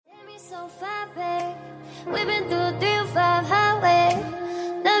so far back. We've been through 305 highway.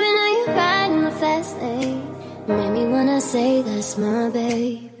 Loving how you ride in the fast lane. Made me wanna say that's my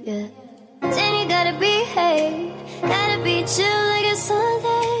babe, yeah. Then you gotta behave. Gotta be chill like a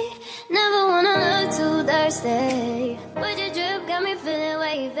Sunday. Never wanna look too thirsty. But your drip got me feeling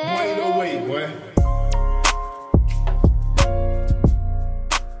wavy. Wait, boy.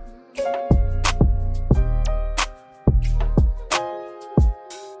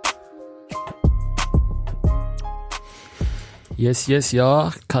 Yes,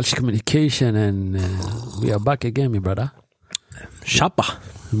 yeah. Culture Communication and we are back again, min brother. Tjabba!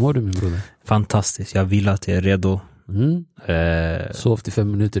 Hur mår du, min broder? Fantastiskt, jag vill att jag är redo. Sov till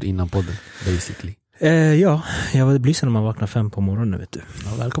 5 minuter innan podden, basically. Ja, jag blir så när man vaknar 5 på morgonen, vet du.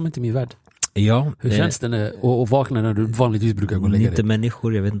 Ja, välkommen till min värld. Ja. Hur känns det när, och vakna när du vanligtvis brukar gå och lägga dig? Inte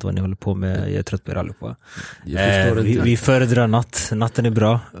människor, jag vet inte vad ni håller på med. Jag är trött på er allihopa. Vi föredrar natt. Natten är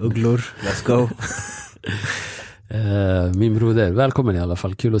bra. Ugglor, let's go. Min broder, välkommen i alla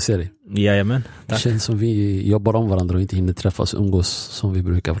fall. Kul att se dig. Jajamän, tack. Det känns som vi jobbar om varandra och inte hinner träffas och umgås som vi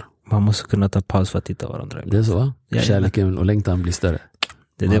brukar. Man måste kunna ta paus för att titta varandra. Det är så, va? Jajamän. Kärleken och längtan blir större.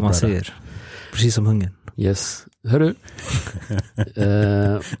 Det är det man säger. Precis som hungern. Yes. Hörru.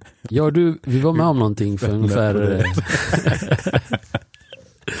 Ja, vi var med om någonting för ungefär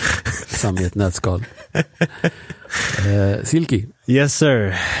samma i ett nötskal. Silky. Yes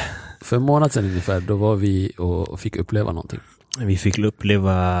sir. För en månad sedan ungefär, då var vi och fick uppleva någonting. Vi fick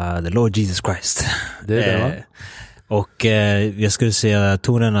uppleva the Lord Jesus Christ. Det är det, va? Och jag skulle säga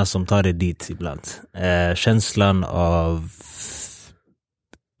tonerna som tar det dit ibland. Känslan av...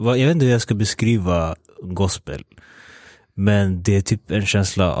 Jag vet inte hur jag ska beskriva gospel. Men det är typ en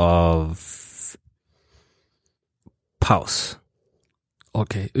känsla av paus.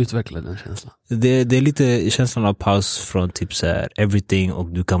 Okej, utveckla den känslan. Det är lite känslan av paus från typ så här everything, och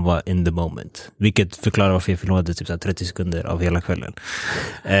du kan vara in the moment. Vilket förklarar varför jag filmade typ så här 30 sekunder av hela kvällen.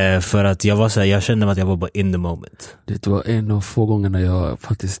 För att jag var så här, jag kände att jag var bara in the moment. Det var en av få gånger när jag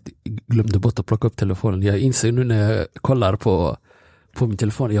faktiskt glömde bort att plocka upp telefonen. Jag inser nu när jag kollar på min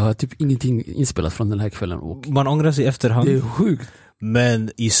telefon, jag har typ ingenting inspelat från den här kvällen. Och man ångrar sig i efterhand. Det är sjukt.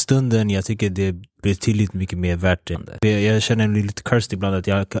 Men i stunden, jag tycker det är betydligt mycket mer värt det. Jag känner mig lite cursed ibland att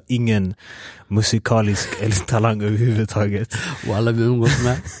jag har ingen musikalisk eller talang överhuvudtaget. Och alla vi umgås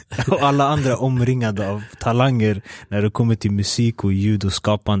med. Och alla andra omringade av talanger när det kommer till musik och ljud och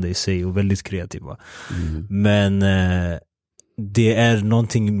skapande i sig och väldigt kreativa. Men det är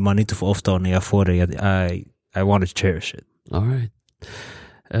någonting man inte får ofta, och när jag får det, I want to cherish it. All right.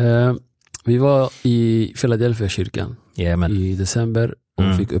 Vi var i Philadelphia kyrkan i december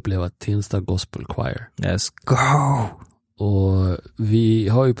och fick uppleva Tensta Gospel Choir. Let's go! Och vi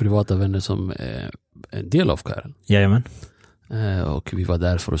har ju privata vänner som är en del av kören. Jajamän. Och vi var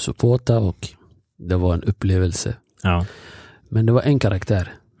där för att supporta, och det var en upplevelse. Ja. Men det var en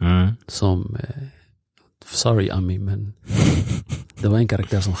karaktär som sorry Ami, men det var en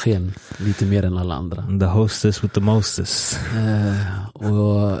karaktär som sken lite mer än alla andra. The hostess with the mostess.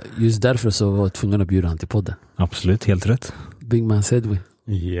 Och just därför så var jag tvungen att bjuda han till podden. Absolut, helt rätt. Big Man Sedwin.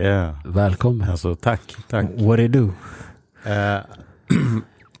 Yeah. Välkommen. Alltså, tack. What do you do?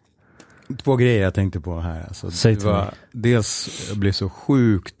 2 grejer jag tänkte på här. Alltså, det var, dels jag blev så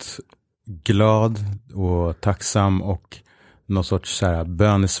sjukt glad och tacksam, och någon sorts så här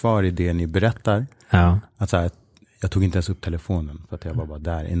bönesvar i det ni berättar. Ja. Att så här, jag tog inte ens upp telefonen för att jag var bara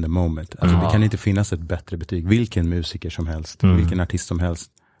där in the moment. Alltså, det kan inte finnas ett bättre betyg. Vilken musiker som helst, vilken artist som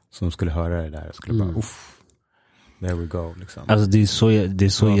helst som skulle höra det där, jag skulle bara there we go liksom. Alltså det är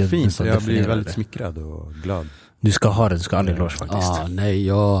så fint. Jag blir väldigt smickrad och glad. Du ska ha det, du ska aldrig lås faktiskt. Nej,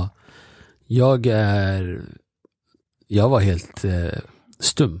 jag var helt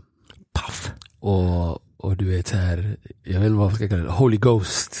stum. Paff. Och du vet här, jag vet inte vad jag ska kalla det, Holy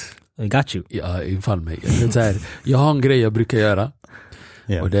Ghost. I got you. Ja, infall mig. Jag har en grej jag brukar göra.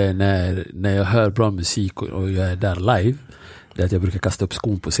 Yeah. Och det är när jag hör bra musik och jag är där live, det är att jag brukar kasta upp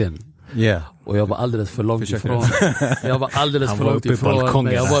skon på scen. Yeah. Och jag var alldeles för långt ifrån. Jag var alldeles för långt ifrån.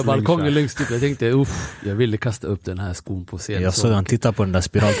 Men jag var i balkongen längst upp. Jag tänkte, jag ville kasta upp den här skon på scen. Jag såg han titta på den där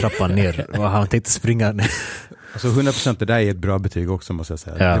spiraltrappan ner. Och han tänkte springa ner. Alltså 100% det där är ett bra betyg också, måste jag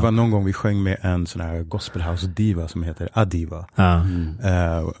säga. Ja. Det var någon gång vi sjöng med en sån här gospel house diva som heter Adiva.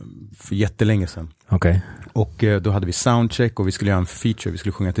 För jättelänge sedan. Okay. Och då hade vi soundcheck och vi skulle göra en feature. Vi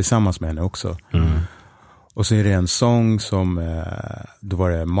skulle sjunga tillsammans med henne också. Och så är det en sång som, då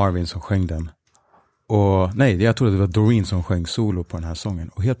var det Marvin som sjöng den. Och nej, jag trodde det var Doreen som sjöng solo på den här sången.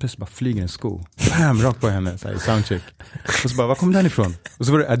 Och helt plötsligt bara flyger en sko. Bam, rakt på henne så här, i soundcheck. Och så bara, var kom den ifrån? Och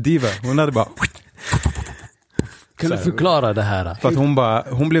så var det Adiva. Hon hade bara Kan du förklara det här? För att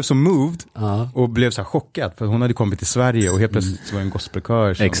hon blev så moved och blev så chockad. För hon hade kommit till Sverige och helt plötsligt så var en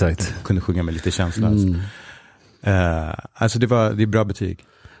gospelkör som kunde sjunga med lite känsla. Alltså det är bra betyg.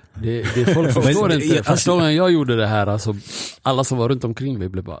 Det folk förstår inte. Första gången jag gjorde det här, alltså, alla som var runt omkring mig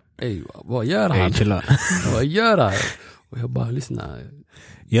blev bara, vad gör han? Vad gör han? Och jag bara, lyssna.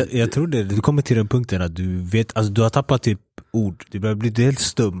 Jag tror du kommer till den punkten att du vet, alltså du har tappat typ ord, du börjar bli helt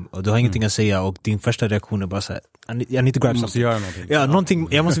stum och du har ingenting att säga och din första reaktion är bara så här, jag need to grab måste göra någonting. Ja, någonting,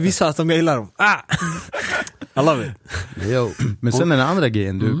 jag måste visa att jag gillar dem. I love it. Men sen den andra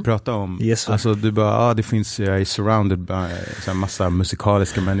grejen du pratade om, alltså du bara, det finns, jag är surrounded by så här massa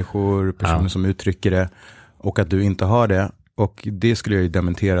musikaliska människor, personer som uttrycker det, och att du inte har det, och det skulle jag ju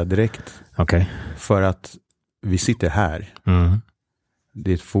dementera direkt. Okay. För att vi sitter här.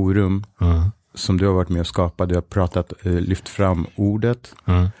 Det är ett forum som du har varit med och skapat. Du har pratat, lyft fram ordet.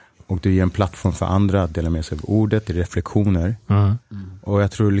 Och du ger en plattform för andra att dela med sig av ordet, i reflektioner. Och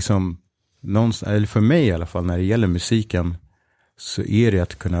jag tror liksom, eller för mig i alla fall, när det gäller musiken, så är det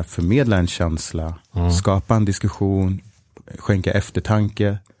att kunna förmedla en känsla, skapa en diskussion, skänka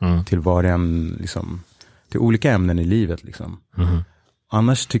eftertanke till var en, liksom, till olika ämnen i livet. Liksom.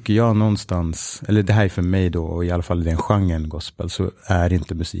 Annars tycker jag någonstans, eller det här är för mig då, och i alla fall i den genren gospel, så är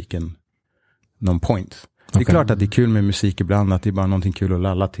inte musiken någon point. Det är klart att det är kul med musik ibland, att det är bara någonting kul att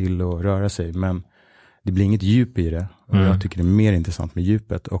lalla till och röra sig, men det blir inget djup i det. Och jag tycker det är mer intressant med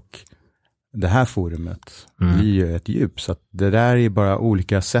djupet, och det här forumet blir ju ett djup. Så att det där är bara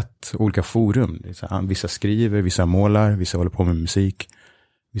olika sätt, olika forum. Det är så här, vissa skriver, vissa målar, vissa håller på med musik.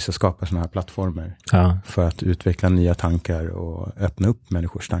 Vissa skapar såna här plattformar för att utveckla nya tankar och öppna upp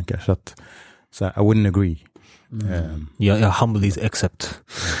människors tankar. Så att, I wouldn't agree. Jag humbly accept.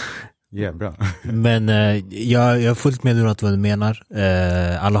 Bra. Men jag är fullt medveten vad du menar.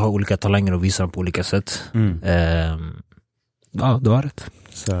 Alla har olika talanger och visar dem på olika sätt. Ja, du har rätt.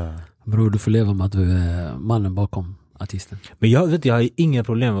 Så. Bror, du får leva med att du är mannen bakom artisten. Men jag har inga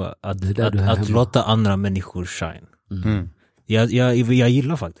problem med att låta andra människor shine. Jag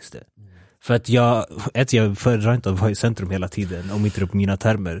gillar faktiskt det. För att jag föredrar inte att vara i centrum hela tiden, om inte det på mina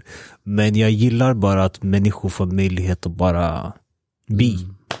termer. Men jag gillar bara att människor får möjlighet att bara be.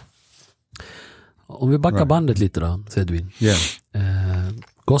 Om vi backar bandet lite då, Edwin.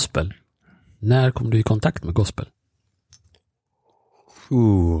 Gospel. När kom du i kontakt med gospel?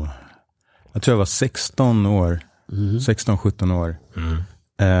 Jag tror jag var 16 år. 16-17 år.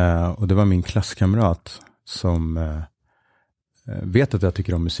 Och det var min klasskamrat som vet att jag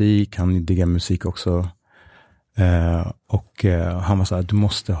tycker om musik. Han diggar musik också. Och han var så här, du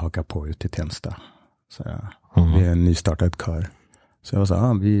måste haka på ut till Tensta. Så det är en nystartad kör. Så jag var så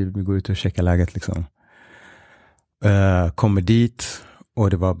här, vi går ut och checkar läget liksom. Kommer dit och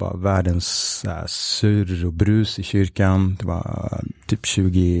det var bara världens surr och brus i kyrkan. Det var typ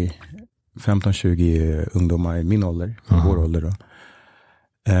 15-20 ungdomar i min ålder, vår ålder då.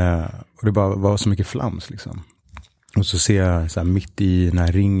 Och det bara var så mycket flams liksom. Och så ser jag så här, mitt i den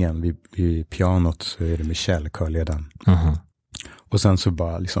här ringen vid pianot så är det Michelle, körledaren. Och sen så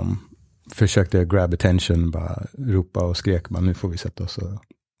bara liksom försökte jag grab attention, bara ropa och skrek, bara, nu får vi sätta oss och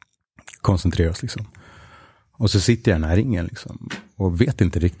koncentrera oss liksom. Och så sitter jag i den här ringen liksom och vet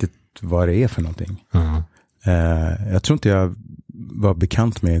inte riktigt vad det är för någonting. Jag tror inte jag var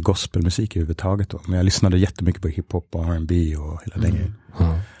bekant med gospelmusik överhuvudtaget då, men jag lyssnade jättemycket på hiphop och R&B och hela den grejen.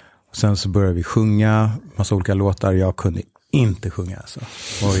 Och sen så började vi sjunga massa olika låtar. Jag kunde inte sjunga alltså.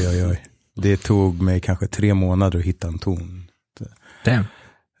 Oj. Det tog mig kanske 3 månader att hitta en ton. Damn.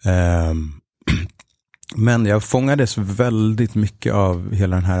 Men jag fångades väldigt mycket av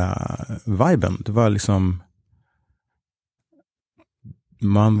hela den här viben. Det var liksom,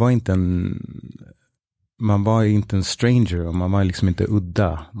 man var inte en stranger och man var liksom inte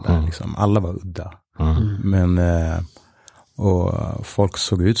udda där liksom. Alla var udda. Men och folk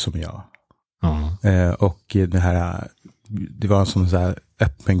såg ut som jag. Och det var en sån så här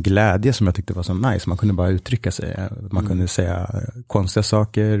öppen glädje som jag tyckte var så nice. Man kunde bara uttrycka sig. Man kunde säga konstiga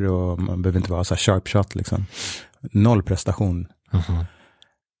saker och man behöver inte vara så här sharp shot liksom. 0 prestation.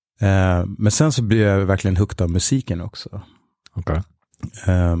 Men sen så blev jag verkligen hooked av musiken också.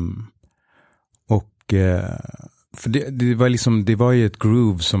 Och för det var liksom, det var ju ett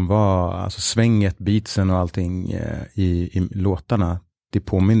groove som var, alltså svänget, beatsen och allting i låtarna, det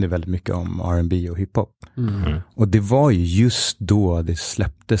påminner väldigt mycket om R&B och hiphop. Och det var ju just då det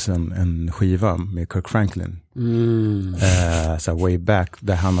släpptes en skiva med Kirk Franklin. Så way back,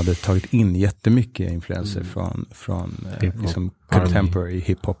 där han hade tagit in jättemycket influenser från liksom contemporary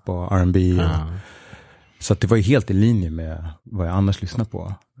hiphop och R&B. Så att det var ju helt i linje med vad jag annars lyssnar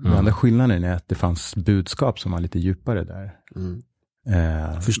på. Den enda skillnaden är att det fanns budskap som var lite djupare där.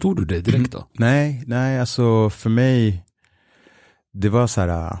 Förstod du det direkt då? Nej, alltså för mig, det var så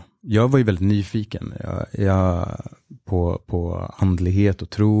här, jag var ju väldigt nyfiken på andlighet och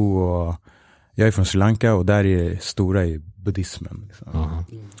tro, och jag är från Sri Lanka och där är det stora i buddhismen. Liksom.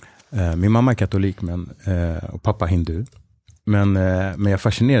 Min mamma är katolik och pappa hindu. Men jag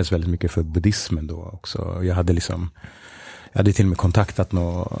fascinerades väldigt mycket för buddhismen då också. Jag hade till och med kontaktat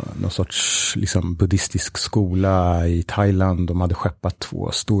någon sorts liksom buddhistisk skola i Thailand. De hade skeppat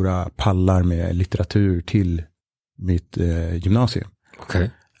 2 stora pallar med litteratur till mitt gymnasium. Okay.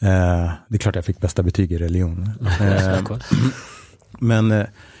 Det är klart jag fick bästa betyg i religion. Men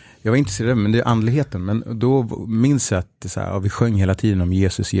jag var intresserad, men det är andligheten. Men då minns jag att det så här, vi sjöng hela tiden om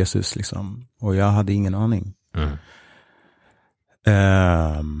Jesus liksom. Och jag hade ingen aning.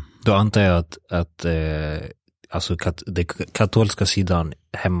 Då antar jag att alltså den katolska sidan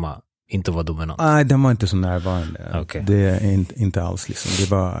hemma inte var dominant. Nej, den var inte så närvarande. Okay. Det är inte alls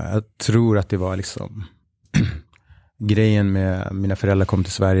liksom. Jag tror att det var liksom grejen med mina föräldrar kom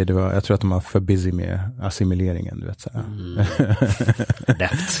till Sverige, jag tror att de var för busy med assimileringen, du vet så här.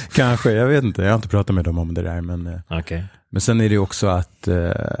 Kanske, jag vet inte. Jag har inte pratat med dem om det där, men men sen är det också att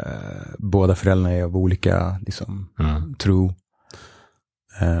båda föräldrarna är av olika liksom tro.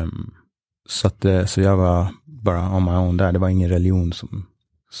 Så jag var bara on my own där. Det var ingen religion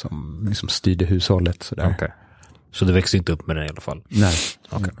som liksom styrde hushållet så där. Okay. Så du växte inte upp med det i alla fall? Nej.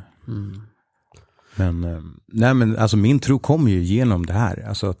 Okay. Men alltså min tro kom ju genom det här.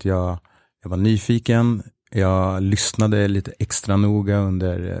 Alltså att jag var nyfiken. Jag lyssnade lite extra noga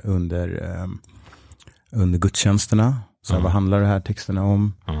under gudstjänsterna. Så vad handlar det här texterna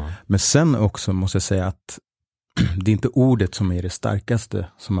om? Men sen också måste jag säga att det är inte ordet som är det starkaste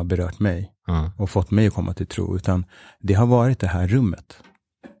som har berört mig och fått mig att komma till tro, utan det har varit det här rummet.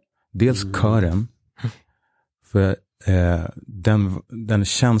 Dels kören, för den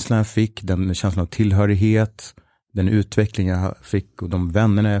känslan jag fick, den känslan av tillhörighet, den utveckling jag fick och de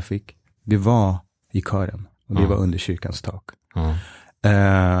vännerna jag fick, det var i kören och det var under kyrkans tak.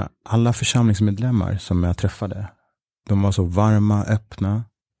 Alla församlingsmedlemmar som jag träffade, de var så varma, öppna,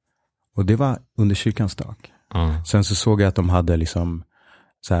 och det var under kyrkans tak. Sen så såg jag att de hade liksom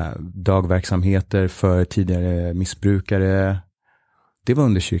så här dagverksamheter för tidigare missbrukare. Det var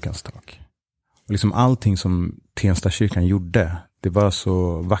under kyrkans tak. Och liksom allting som Tensta kyrkan gjorde, det var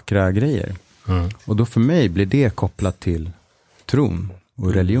så vackra grejer. Och då för mig blir det kopplat till tron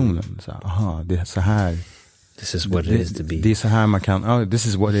och religionen. Så här, aha, det är så här. This is what it is to be. Det är så här man kan, this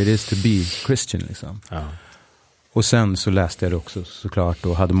is what it is to be Christian liksom. Och sen så läste jag det också såklart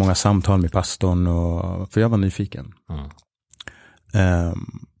och hade många samtal med pastorn, för jag var nyfiken.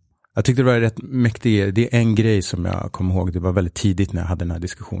 Jag tyckte det var rätt mäktigt. Det är en grej som jag kommer ihåg, det var väldigt tidigt när jag hade den här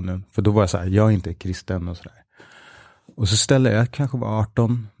diskussionen. För då var jag så här, jag är inte kristen och sådär. Och så ställde jag, kanske var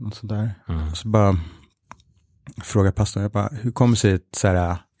 18, något sånt där. Och så bara frågade pastorn, jag bara, hur kommer sig att så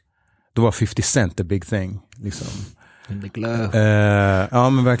här, då var 50 Cent the big thing liksom. Ja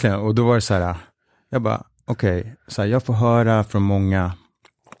men verkligen, och då var det så här, jag bara, okej, så här, jag får höra från många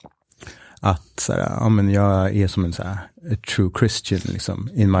att så här, ja, men jag är som en så här, a true Christian liksom,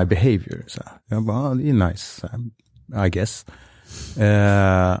 in my behavior. Så här. Jag bara, det är nice, så här, I guess.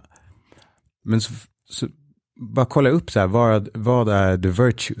 Men så bara kolla upp så här, vad är the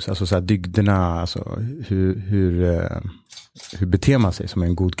virtues, alltså så här, dygderna, alltså hur beter man sig som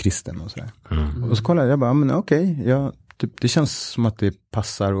en god kristen och så där. Och så kollade jag bara, men okej, det känns som att det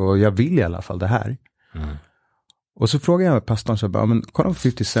passar och jag vill i alla fall det här. Och så frågade jag pastorn så bara, men kolla på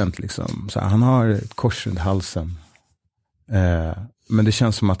 50 Cent liksom, så här, han har ett kors runt halsen. Men det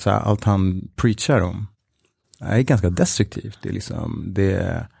känns som att så här, allt han preachar om är ganska destruktivt. Det är liksom,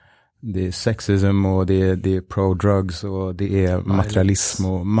 det är sexism och det är pro-drugs och det är materialism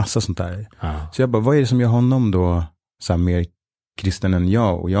och massa sånt där. Så jag bara, vad är det som gör honom då så här, mer kristen än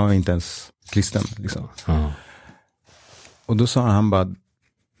jag? Och jag är inte ens kristen liksom. Och då sa han bara,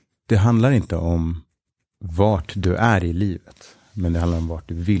 det handlar inte om vart du är i livet, men det handlar om vart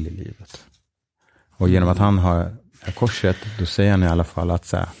du vill i livet. Och genom att han har korset, då säger han i alla fall att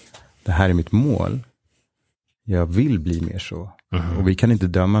så här, det här är mitt mål. Jag vill bli mer så. Och vi kan inte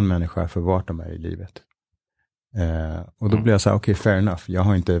döma en människa för vart de är i livet. Och då blir jag så här, okej, fair enough. Jag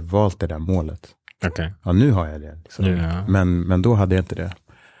har inte valt det där målet. Ja, nu har jag det. Liksom. Men då hade jag inte det.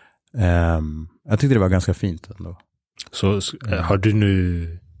 Jag tyckte det var ganska fint ändå. Så har du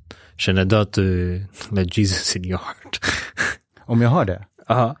nu, känner du att du let Jesus in your heart? Om jag har det?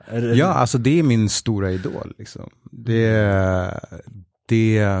 Aha. Ja, alltså det är min stora idol. Liksom. Det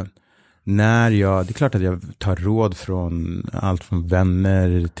det är klart att jag tar råd från allt från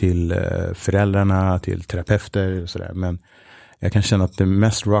vänner till föräldrarna till terapeuter och sådär. Men jag kan känna att det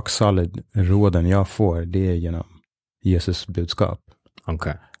mest rock solid råden jag får, det är genom Jesus budskap.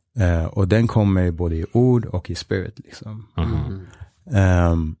 Okay. Och den kommer både i ord och i spirit liksom.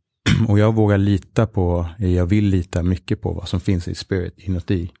 Och jag vågar jag vill lita mycket på vad som finns i spirit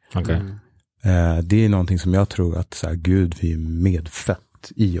inuti. Okay. Det är någonting som jag tror att så här, Gud vi är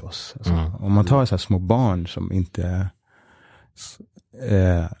medfött i oss. Alltså, om man tar så här små barn som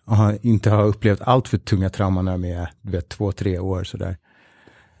inte har upplevt allt för tunga trauman när de är 2-3 år sådär.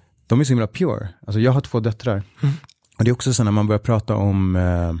 De är så himla pure. Alltså jag har 2 döttrar. Och det är också så när man börjar prata om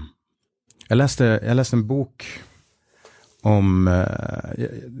jag läste en bok om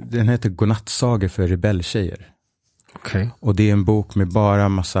den heter Godnattsagor för rebelltjejer. Okay. Och det är en bok med bara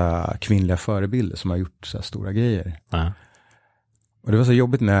massa kvinnliga förebilder som har gjort så här stora grejer. Och det var så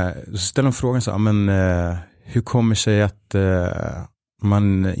jobbigt så ställde de frågan så men hur kommer sig att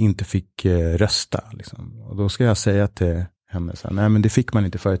man inte fick rösta liksom? Och då ska jag säga till henne så här, nej men det fick man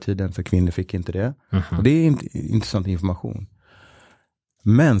inte förr i tiden för kvinnor fick inte det. Och det är intressant information.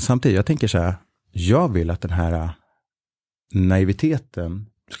 Men samtidigt, jag tänker så här, jag vill att den här naiviteten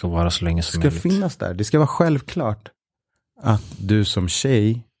ska vara så länge som ska finnas där. Det ska vara självklart att du som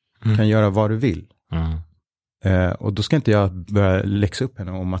tjej kan göra vad du vill. Och då ska inte jag börja läxa upp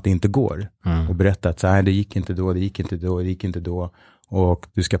henne om att det inte går. Och berätta att så här, det gick inte då och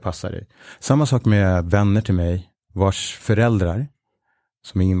du ska passa dig. Samma sak med vänner till mig vars föräldrar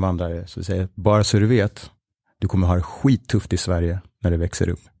som är invandrare så säger bara så du vet, du kommer ha det skittufft i Sverige när det växer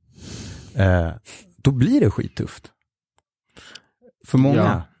upp. Då blir det skittufft. För många.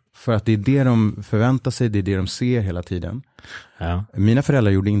 Ja. För att det är det de förväntar sig, det är det de ser hela tiden. Ja. Mina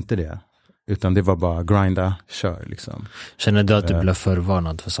föräldrar gjorde inte det. Utan det var bara grinda, kör liksom. Känner du att du blev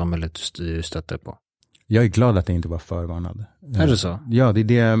förvarnad för samhället du stötte på? Jag är glad att jag inte var förvarnad. Är det så? Ja, det är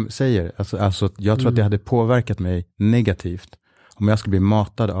det jag säger. Alltså jag tror att det hade påverkat mig negativt om jag skulle bli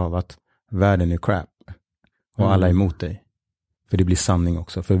matad av att världen är crap och alla är emot dig. För det blir sanning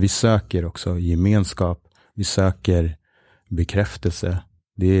också. För vi söker också gemenskap, vi söker bekräftelse.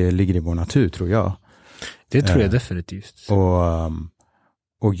 Det ligger i vår natur, tror jag. Det tror jag definitivt.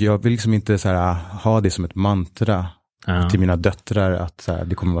 Och jag vill liksom inte så här, ha det som ett mantra till mina döttrar att så här,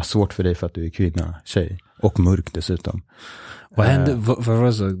 det kommer vara svårt för dig för att du är kvinna, tjej. Och mörk dessutom. Vad händer,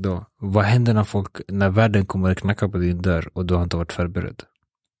 vad händer när världen kommer att knacka på din dörr och du har inte varit förberedd?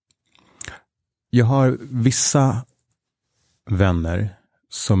 Jag har vissa vänner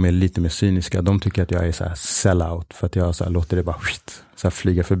som är lite mer cyniska. De tycker att jag är så här sellout för att jag så här, låter det bara så här,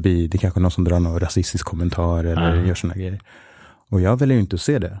 flyga förbi. Det är kanske någon som drar någon rasistisk kommentar eller gör såna grejer. Och jag väljer ju inte att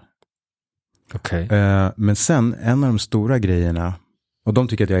se det. Okay. Men sen, en av de stora grejerna, och de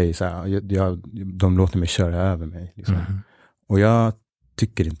tycker att jag är så här, de låter mig köra över mig. Liksom. Och jag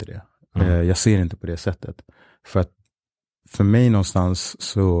tycker inte det. Jag ser inte på det sättet. För att för mig någonstans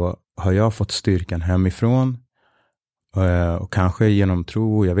så har jag fått styrkan hemifrån. Och kanske genom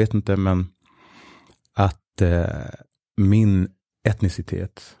tro, jag vet inte, men att min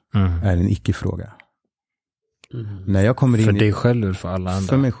etnicitet är en icke-fråga. När jag kommer in för dig själv eller för alla andra?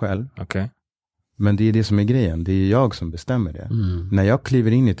 För mig själv. Okay. Men det är det som är grejen. Det är jag som bestämmer det. När jag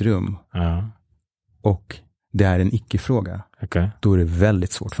kliver in i ett rum och det är en icke-fråga, då är det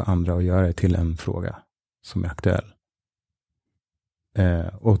väldigt svårt för andra att göra det till en fråga som är aktuell.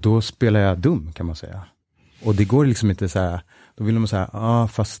 Och då spelar jag dum, kan man säga. Och det går liksom inte så här, då vill de säga,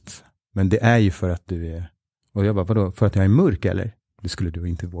 fast, men det är ju för att du är, och jag bara, vadå, för att jag är mörk eller? Det skulle du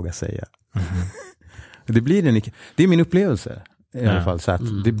inte våga säga. Det blir det är min upplevelse i alla fall, så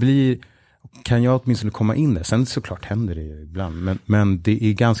att det blir, kan jag åtminstone komma in där. Sen såklart händer det ju ibland, men det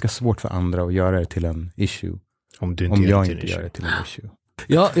är ganska svårt för andra att göra det till en issue. Om jag inte gör det till en issue.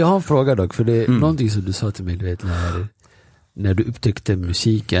 Ja, jag har en fråga dock, för det är någonting som du sa till mig, du vet, när du upptäckte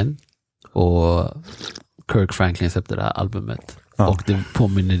musiken och Kirk Franklin släppte det här albumet. Och det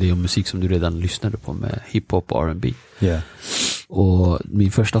påminner dig om musik som du redan lyssnade på med hiphop och R&B. Yeah. Och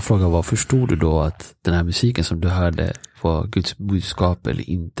min första fråga var, förstod du då att den här musiken som du hörde var Guds budskap eller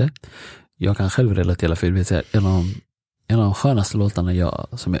inte? Jag kan själv relatera, för jag vet att en av de skönaste låtarna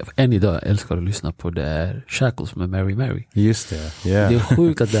som jag än idag älskar att lyssna på, det är Shackles med Mary Mary. Just det, yeah. Det är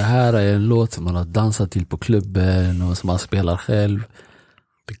sjukt att det här är en låt som man har dansat till på klubben och som man spelar själv.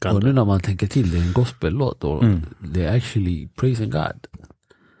 Och nu när man tänker till, det är en gospel-låt och det är actually praising God.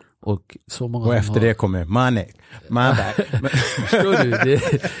 Och så många och efter det kommer my back. Förstår du? Det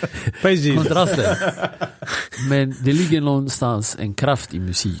är kontrasten. Men det ligger någonstans en kraft i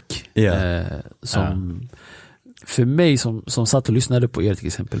musik som för mig som satt och lyssnade på er till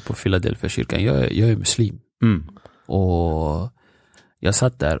exempel på Philadelphia kyrkan, jag är muslim. Och jag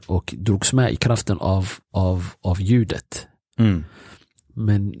satt där och drogs med i kraften av ljudet.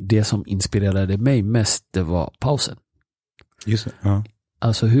 Men det som inspirerade mig mest, det var pausen. Just det, ja.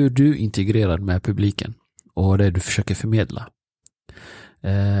 Alltså hur du integrerar med publiken och det du försöker förmedla.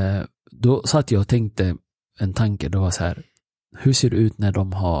 Då satt jag och tänkte en tanke, det var så här: hur ser det ut när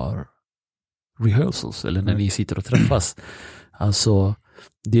de har rehearsals eller när ni sitter och träffas? Alltså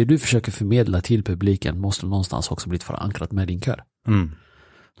det du försöker förmedla till publiken måste någonstans också bli förankrat med din kör.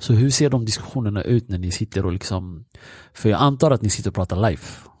 Så hur ser de diskussionerna ut när ni sitter och liksom, för jag antar att ni sitter och pratar live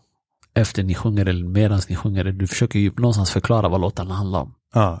efter ni sjunger eller medan ni sjunger, du försöker ju någonstans förklara vad låtarna handlar om.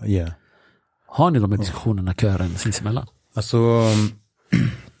 Ja, yeah. Har ni de här diskussionerna, kören sinsemellan? Alltså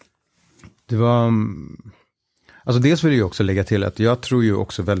det var, alltså dels vill jag också lägga till att jag tror ju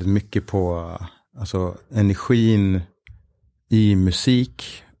också väldigt mycket på alltså energin i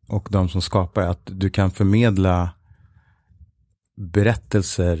musik och de som skapar, att du kan förmedla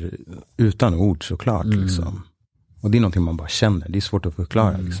berättelser utan ord såklart liksom. Och det är någonting man bara känner, det är svårt att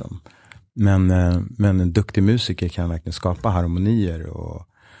förklara liksom. Men en duktig musiker kan verkligen skapa harmonier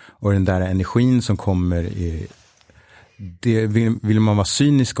och den där energin som kommer i det, vill man vara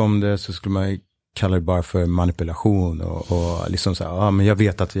cynisk om det så skulle man kalla det bara för manipulation och liksom så här, ja men jag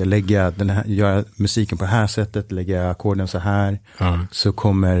vet att jag gör musiken på det här sättet, lägger ackorden så här, så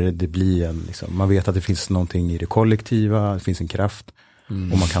kommer det bli en liksom, man vet att det finns någonting i det kollektiva, det finns en kraft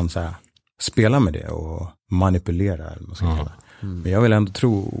och man kan så här spela med det och manipulera eller man ska kalla det. Men jag vill ändå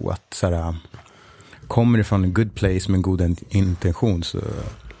tro att så här, kommer det från en good place med en god intention så,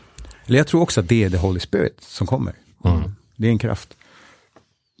 eller jag tror också att det är the Holy Spirit som kommer. Det är en kraft.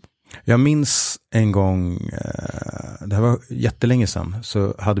 Jag minns en gång, det här var jättelänge sedan,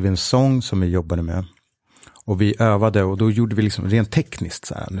 så hade vi en sång som vi jobbade med. Och vi övade och då gjorde vi liksom rent tekniskt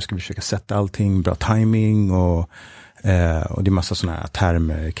så här, nu ska vi försöka sätta allting, bra timing och det är massa sådana här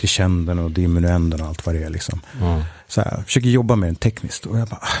termer, crescenden och diminuenden och allt vad det är liksom. Så här, försöker jobba med den tekniskt och jag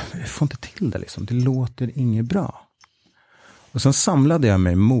bara, jag får inte till det liksom, det låter inget bra. Och sen samlade jag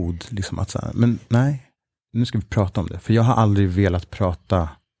mig mod liksom att så här, men nej, nu ska vi prata om det. För jag har aldrig velat prata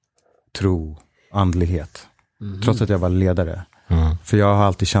tro, andlighet. Trots att jag var ledare. För jag har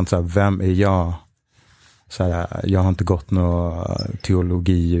alltid känt så här, vem är jag? Så här, jag har inte gått någon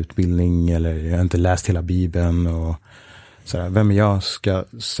teologiutbildning eller jag har inte läst hela Bibeln. Och så här, vem är jag ska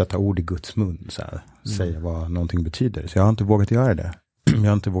sätta ord i Guds mun? Så här, säga vad någonting betyder. Så jag har inte vågat göra det. Jag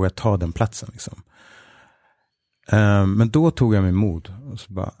har inte vågat ta den platsen liksom. Men då tog jag mig mod. Och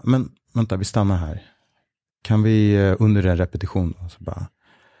så bara, men vänta, vi stannar här. Kan vi under en repetition så bara,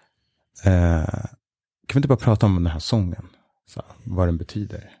 kan vi inte bara prata om den här sången, så, vad den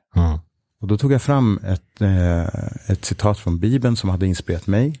betyder. Och då tog jag fram ett citat från Bibeln som hade inspirerat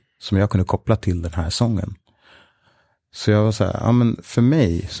mig, som jag kunde koppla till den här sången. Så jag var så här, ja men för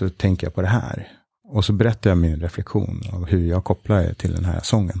mig så tänker jag på det här. Och så berättade jag min reflektion av hur jag kopplar det till den här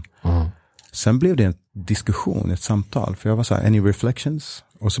sången. Sen blev det en diskussion, ett samtal. För jag var så här, any reflections?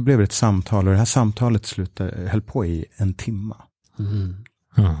 Och så blev det ett samtal. Och det här samtalet höll på i 1 timme.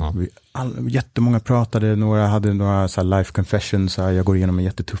 Jättemånga pratade. Några hade några så här life confessions. Så här, jag går igenom en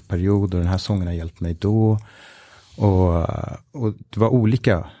jättetuff period. Och den här sången har hjälpt mig då. Och det var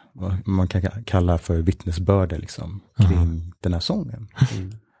olika, vad man kan kalla för vittnesbörder liksom, kring den här sången.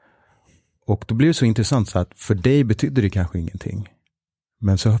 Och då blev det så intressant så att för dig betydde det kanske ingenting.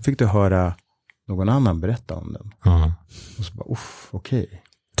 Men så fick du höra någon annan berätta om den. Och så bara, okej.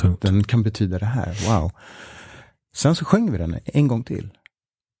 Den kan betyda det här, wow. Sen så sjöng vi den en gång till.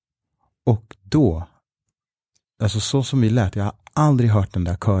 Och då, alltså så som vi lät, jag har aldrig hört den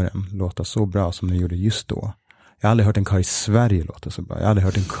där kören låta så bra som den gjorde just då. Jag har aldrig hört en kör i Sverige låta så bra. Jag har aldrig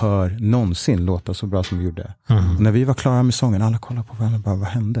hört en kör någonsin låta så bra som vi gjorde. Och när vi var klara med sången, alla kollade på varandra och bara, vad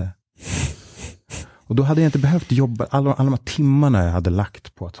hände? Och då hade jag inte behövt jobba, alla de här timmarna jag hade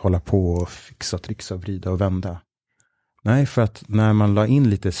lagt på att hålla på och fixa, trixa, vrida och vända. Nej, för att när man la in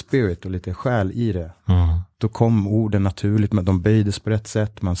lite spirit och lite själ i det, då kom orden naturligt, men de böjdes på rätt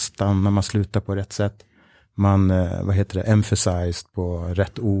sätt, man stannar, man slutar på rätt sätt. Man, emphasized på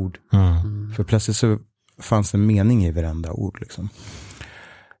rätt ord. För plötsligt så fanns en mening i varenda ord liksom.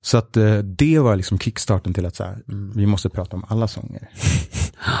 Så att det var liksom kickstarten till att så här, vi måste prata om alla sånger.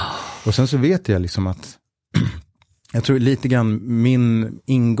 Och sen så vet jag liksom att jag tror lite grann min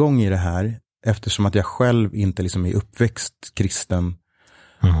ingång i det här, eftersom att jag själv inte liksom är uppväxt kristen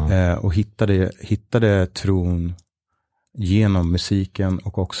och hittade tron genom musiken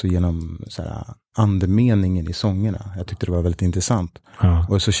och också genom så här, andemeningen i sångerna. Jag tyckte det var väldigt intressant.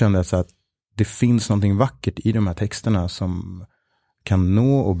 Och så kände jag så att det finns någonting vackert i de här texterna som kan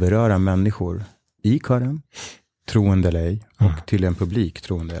nå och beröra människor i kören, troende eller ej, och till en publik,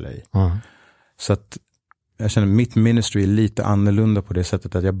 troende eller ej. Så att jag känner mitt ministry är lite annorlunda på det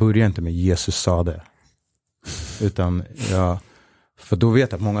sättet att jag börjar inte med Jesus sa det. Utan för då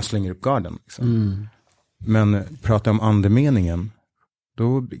vet jag att många slänger upp garden. Liksom. Men prata om andemeningen,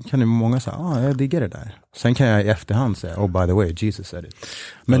 då kan det många säga, jag diggar det där. Sen kan jag i efterhand säga, by the way, Jesus said it.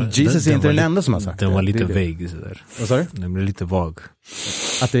 Men Jesus är inte den enda som har sagt det. Den var lite vague sådär. Vad sa du? Den blev lite vag.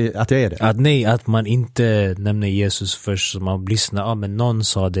 Att jag är det? Att man inte nämner Jesus först, så man lyssnar, men någon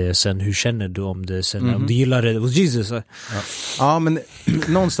sa det, sen hur känner du om det, sen om du gillar det was Jesus. Ja, men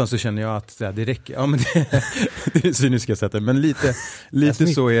någonstans så känner jag att det räcker. Ja, men det är cyniska sättet, men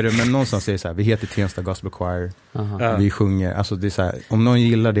lite så är det, men någonstans är det så här, vi heter Tensta Gospel Choir. Vi sjunger, alltså det är så här, om någon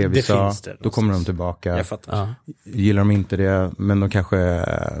gillar det vi sa, då kommer de tillbaka. Jag fattar. Gillar de inte det, men de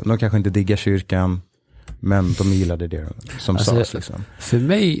kanske inte diggar kyrkan, men de gillade det som sades liksom. För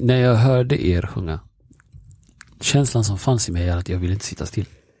mig, när jag hörde er sjunga, känslan som fanns i mig är att jag ville inte sitta still.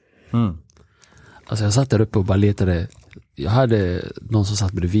 Alltså jag satt där uppe och bara letade. Jag hade någon som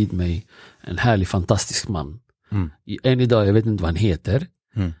satt bredvid mig, en härlig, fantastisk man. Än idag, jag vet inte vad han heter,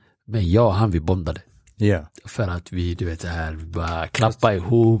 men han vi bondade. Yeah. För att vi, du vet, här bara klappa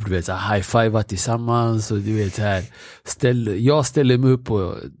ihop, du vet, så här, high-fiva tillsammans, och du vet, här jag ställde mig upp,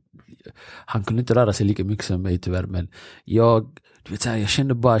 och han kunde inte röra sig lika mycket som mig tyvärr, men du vet, så här, jag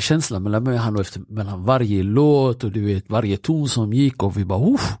kände bara känslan mellan mig och han, och mellan varje låt, och du vet, varje ton som gick, och vi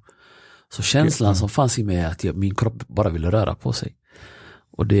bara så känslan som fanns i mig är att min kropp bara ville röra på sig.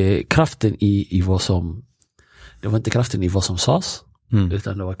 Och det är kraften i vad som, det var inte kraften i vad som sades,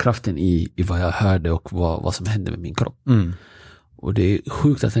 utan det var kraften i vad jag hörde och vad som hände med min kropp. Och det är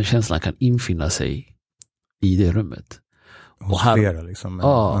sjukt att den känslan kan infinna sig i det rummet.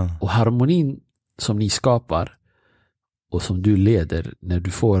 Och harmonin som ni skapar och som du leder, när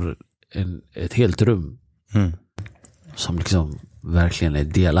du får ett helt rum som liksom verkligen är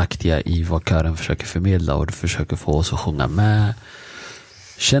delaktiga i vad kören försöker förmedla, och du försöker få oss att sjunga med.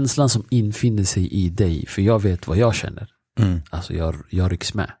 Känslan som infinner sig i dig, för jag vet vad jag känner. Alltså jag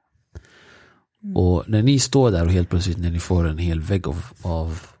rycks med. Och när ni står där och helt plötsligt när ni får en hel vägg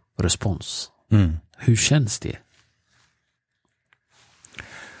av respons, hur känns det?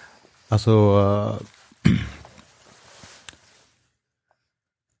 Alltså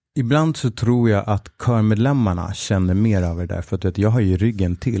ibland så tror jag att körmedlemmarna känner mer av det där, för att jag har ju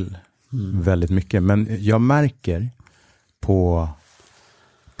ryggen till väldigt mycket, men jag märker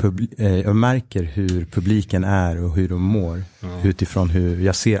hur publiken är och hur de mår utifrån hur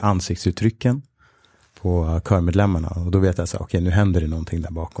jag ser ansiktsuttrycken på körmedlemmarna, och då vet jag så okej, nu händer det någonting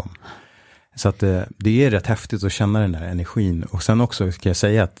där bakom. Så att det är rätt häftigt att känna den där energin. Och sen också ska jag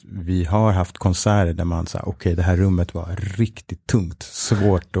säga att vi har haft konserter där man säger okej, det här rummet var riktigt tungt,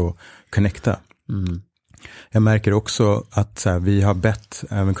 svårt att connecta. Jag märker också att så här, vi har bett,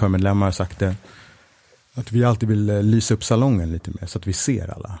 även körmedlemmar har sagt det, att vi alltid vill lysa upp salongen lite mer så att vi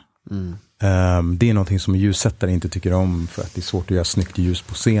ser alla. Det är någonting som ljussättare inte tycker om, för att det är svårt att göra snyggt ljus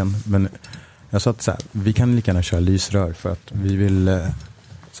på scen. Men jag sa att så här, vi kan lika gärna köra lysrör, för att vi vill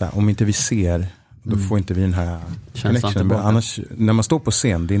så här, om inte vi ser, då får inte vi den här connection. Men annars, när man står på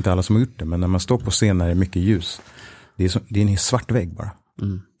scen, det är inte alla som har gjort det, men när man står på scen när det är mycket ljus, det är en svart vägg bara.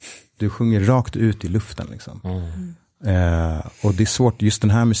 Du sjunger rakt ut i luften liksom. Och det är svårt, just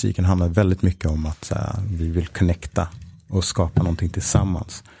den här musiken handlar väldigt mycket om att så här, vi vill connecta och skapa någonting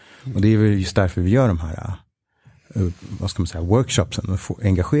tillsammans. Och det är väl just därför vi gör de här vad ska man säga, workshopsen, och få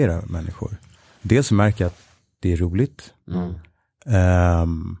engagera människor. Dels märker jag att det är roligt.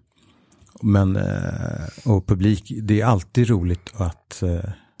 Men och publik, det är alltid roligt att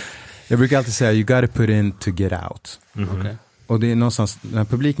jag brukar alltid säga you gotta put in to get out. Okay. Och det är någonstans, när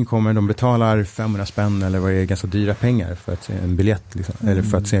publiken kommer, de betalar 500 spänn eller vad det är, ganska dyra pengar för att se en biljett liksom, eller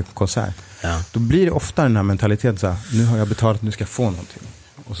för att se en konsert. Då blir det ofta den här mentaliteten så här, nu har jag betalat, nu ska jag få någonting.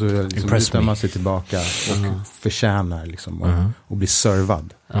 Och så liksom lutar man sig tillbaka och förtjänar liksom, och blir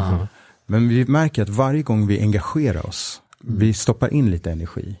servad. Men vi märker att varje gång vi engagerar oss, vi stoppar in lite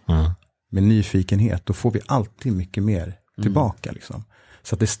energi med nyfikenhet, då får vi alltid mycket mer tillbaka liksom.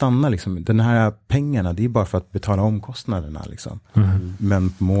 Så att det stannar liksom, den här pengarna, det är bara för att betala omkostnaderna liksom.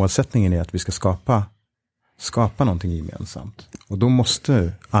 Men målsättningen är att vi ska skapa någonting gemensamt. Och då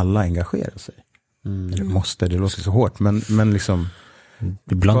måste alla engagera sig. Eller det låter så hårt, men liksom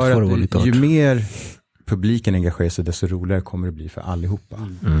ibland får det vara lite hårt. Ju mer publiken engagerar sig, desto roligare kommer det bli för allihopa.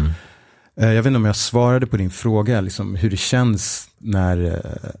 Jag vet inte om jag svarade på din fråga, liksom, hur det känns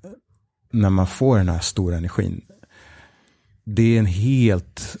när man får den här stora energin. Det är en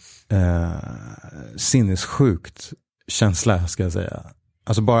helt sinnessjukt känsla, ska jag säga.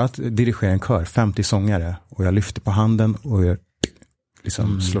 Alltså bara att dirigera en kör, 50 sångare, och jag lyfter på handen och jag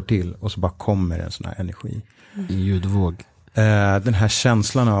liksom slår till, och så bara kommer en sån här energi. Ljudvåg. Den här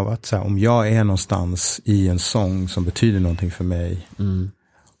känslan av att så här, om jag är någonstans i en sång som betyder någonting för mig,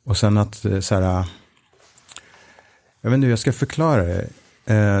 och sen att så här, jag vet inte hur jag ska förklara det.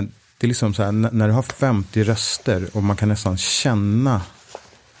 Det är liksom så här, när du har 50 röster och man kan nästan känna,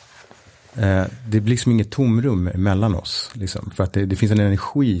 det blir liksom inget tomrum mellan oss, liksom, för att det finns en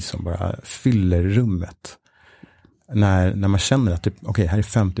energi som bara fyller rummet. När man känner att typ, okej, här är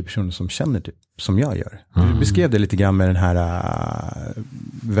 50 personer som känner typ som jag gör. Du beskrev det lite grann med den här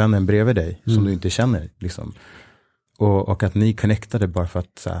vännen bredvid dig som du inte känner, liksom. Och att ni connectade bara för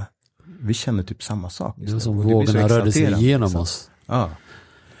att så här, vi känner typ samma sak. Det var som vågorna rörde sig igenom oss. Ja.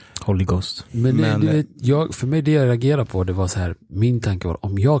 Holy Ghost. Men för mig det jag reagerade på, det var så här, min tanke var,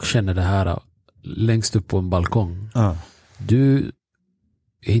 om jag känner det här längst upp på en balkong, du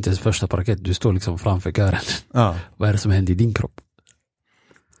är inte ens första parkett, du står liksom framför kören. Vad är det som händer i din kropp?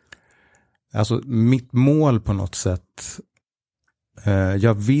 Alltså mitt mål på något sätt,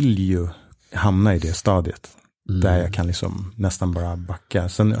 jag vill ju hamna i det stadiet där jag kan liksom nästan bara backa.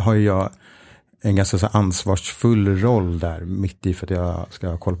 Sen har jag en ganska så ansvarsfull roll där mitt i, för att jag ska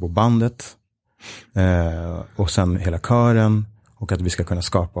ha koll på bandet, och sen hela kören, och att vi ska kunna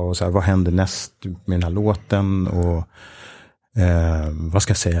skapa, och så här, vad händer näst med den här låten, och vad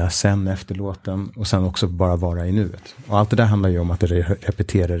ska jag säga sen efter låten, och sen också bara vara i nuet. Och allt det där handlar ju om att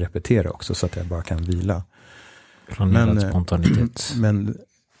repetera också, så att jag bara kan vila. Planerad spontanitet.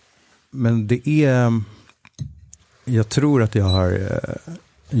 Men det är, jag tror att jag har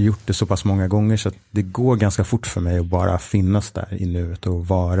gjort det så pass många gånger så att det går ganska fort för mig att bara finnas där i nuet och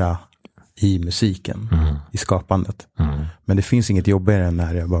vara i musiken, i skapandet. Men det finns inget jobbigare än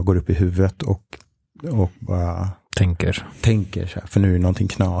när jag bara går upp i huvudet och bara tänker så här, för nu är det någonting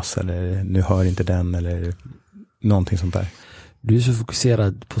knas, eller nu hör inte den, eller någonting sånt där. Du är så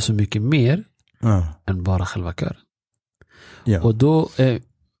fokuserad på så mycket mer än bara själva kören. Ja. Och då är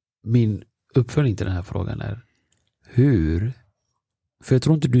min uppföljning till den här frågan är, hur, för jag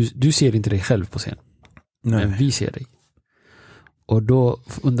tror inte du ser inte dig själv på scen. Nej. Men vi ser dig. Och då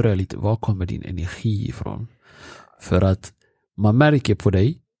undrar jag lite, var kommer din energi ifrån? För att man märker på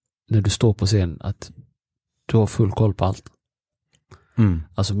dig när du står på scen att du har full koll på allt.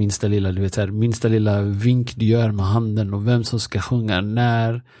 Alltså minsta lilla vink du gör med handen, och vem som ska sjunga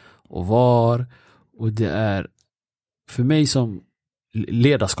när och var. Och det är för mig som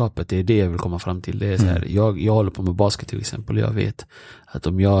ledarskapet, det är det jag vill komma fram till. Det är så här, jag håller på med basket till exempel, och jag vet att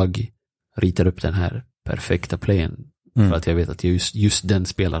om jag ritar upp den här perfekta playen, för att jag vet att just den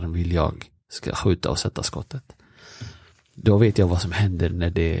spelaren vill jag ska skjuta och sätta skottet, då vet jag vad som händer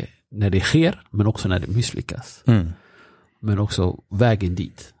när det sker, men också när det misslyckas. Men också vägen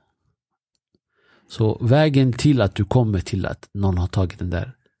dit. Så vägen till att du kommer till att någon har tagit den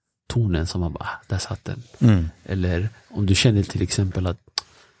där tonen som man bara, där satt den. Eller om du känner till exempel att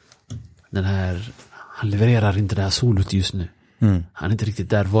han levererar inte det här solot just nu. Han är inte riktigt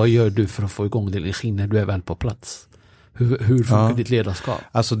där. Vad gör du för att få igång den energin när du är väl på plats? Hur funkar ditt ledarskap?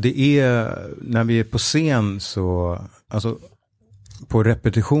 Alltså det är, när vi är på scen så, alltså på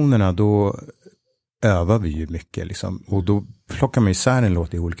repetitionerna då övar vi ju mycket liksom, och då plockar man isär en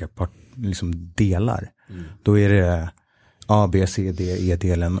låt i olika liksom delar. Då är det A, B, C, D,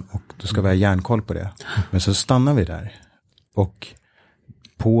 E-delen, och då ska vi ha järnkoll på det. Men så stannar vi där. Och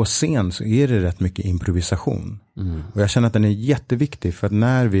på scen så är det rätt mycket improvisation. Och jag känner att den är jätteviktig, för att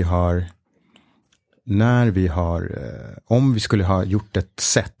när vi har om vi skulle ha gjort ett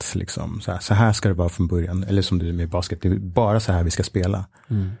set liksom, så här ska det vara från början, eller som det är med basket, det är bara så här vi ska spela.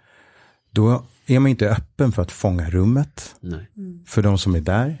 Då är man inte öppen för att fånga rummet. För de som är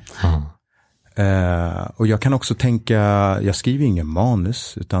där. Och jag kan också tänka, jag skriver ingen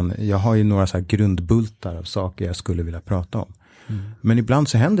manus, utan jag har ju några så här grundbultar av saker jag skulle vilja prata om. Men ibland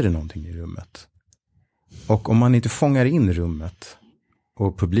så händer det någonting i rummet. Och om man inte fångar in rummet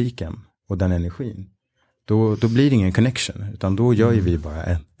och publiken och den energin, då blir det ingen connection, utan då gör ju vi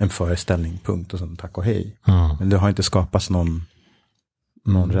bara en föreställning, punkt, och sen tack och hej. Men det har inte skapats någon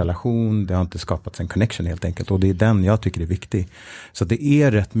relation, det har inte skapats en connection helt enkelt, och det är den jag tycker är viktig. Så det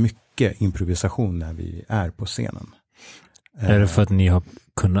är rätt mycket improvisation när vi är på scenen. Är det för att ni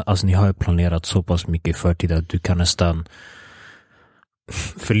har planerat så pass mycket i förtid att du kan nästan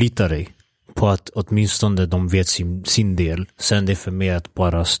förlita dig på att åtminstone de vet sin del, sen det är för mig att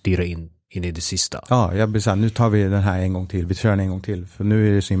bara styra in in i det sista. Ja, jag blir så här, nu tar vi den här en gång till. Vi kör den en gång till. För nu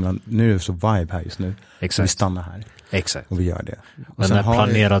är det så himla, nu är det så vibe här just nu. Exakt. Så vi stannar här. Exakt. Och vi gör det. Och Den här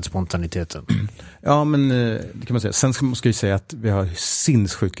planerad spontaniteten. Ja, men det kan man säga. Sen ska jag säga att vi har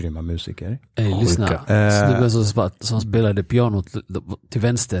sinnessjukt grymma musiker. Lyssna. Snubben som spelade pianot till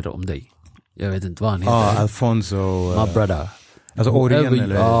vänster om dig. Jag vet inte vad han heter. Ja, Alfonso. My brother. Alltså Orien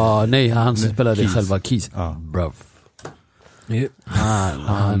eller? Nej, han spelade Keys. själva Keys. Bruv.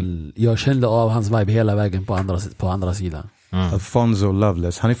 Jag kände av hans vibe hela vägen på andra sidan. Alfonso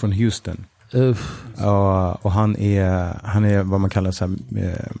Loveless. Han är från Houston. Och han är vad man kallar så här,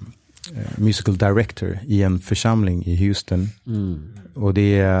 musical director i en församling i Houston. Och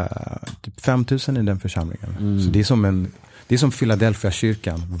det är typ 5000 i den församlingen. Så det är som Philadelphia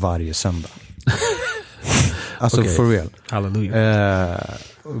kyrkan varje söndag. Alltså for real. Halleluja.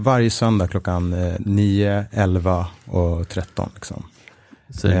 Varje söndag klockan 9, 11 och 13 liksom.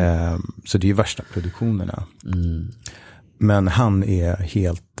 Så det är ju värsta produktionerna. Men han är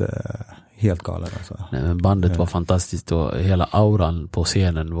helt galen alltså. Nej, men bandet var fantastiskt och hela auran på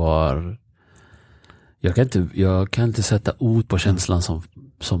scenen var... Jag kan inte sätta ord på känslan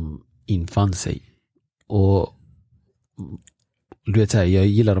som infann sig. Och du vet såhär, jag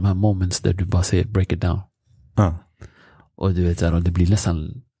gillar de här moments där du bara säger break it down. Och du vet såhär, och det blir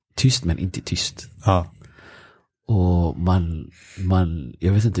nästan tyst men inte tyst. Och man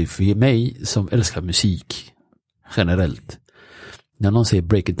jag vet inte, för mig som älskar musik generellt, när någon säger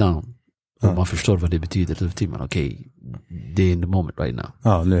break it down och man förstår vad det betyder, då tycker man okej, det är in the moment right now.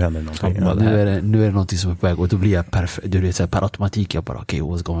 Ja, nu händer någonting. Nu är det någonting som är på väg och då blir jag perfekt, du vet så här, per automatik jag bara okej,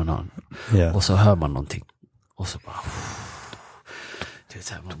 what's going on? Och så hör man någonting och så bara du vet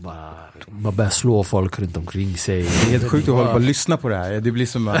så här, man börjar slå folk runt omkring sig. Det är helt sjukt att hålla på och lyssna på det här. Det blir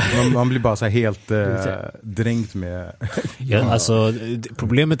som man blir bara så här helt dränkt med. Alltså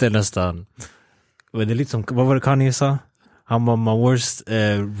problemet är nästan, det är lite som, vad var det Kanye sa? Han bara, my worst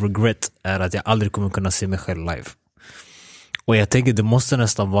regret är att jag aldrig kommer kunna se mig själv live. Och jag tänker det måste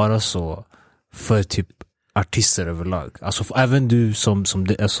nästan vara så för typ artister överlag. Alltså även du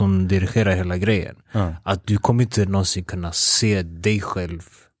som dirigerar hela grejen. Att du kommer inte någonsin kunna se dig själv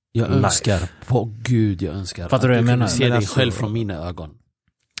jag live. önskar Fattar du vad jag menar? Se dig själv från mina ögon.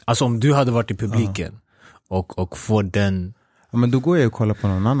 Alltså om du hade varit i publiken och få den... Ja, men då går jag och kollar på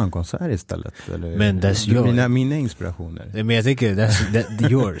någon annan konsert istället. Eller, men that's mina inspirationer. Men jag tänker,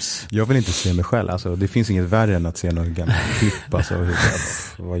 that's yours. Jag vill inte se mig själv. Alltså, det finns inget värre än att se någon gammal klipp. Alltså,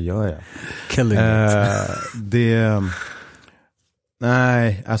 vad gör jag? Killing it.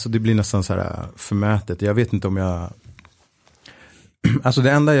 Nej, alltså det blir nästan så här förmätet. Jag vet inte om jag... Alltså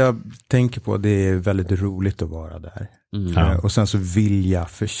det enda jag tänker på, det är väldigt roligt att vara där. Och sen så vill jag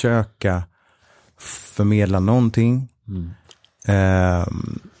försöka förmedla någonting.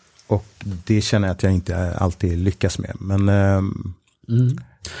 Och det känner jag att jag inte alltid lyckas med. Men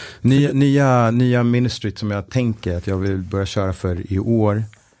nya ministry som jag tänker att jag vill börja köra för i år.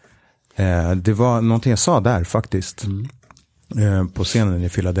 Det var någonting jag sa där faktiskt. På scenen i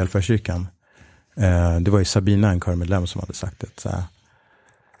Philadelphia kyrkan. Det var ju Sabina, en körmedlem, som hade sagt det. Så här.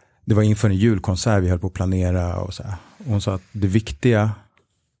 Det var inför en julkonsert vi höll på att planera. Och så här. Och hon sa att det viktiga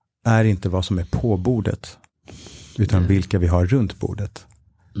är inte vad som är på bordet, utan vilka vi har runt bordet.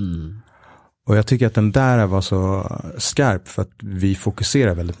 Och jag tycker att den där var så skarp, för att vi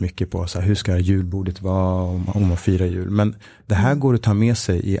fokuserar väldigt mycket på så här, hur ska julbordet vara om man firar jul. Men det här går att ta med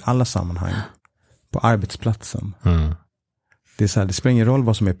sig i alla sammanhang. På arbetsplatsen. Det är så här, det spelar ingen roll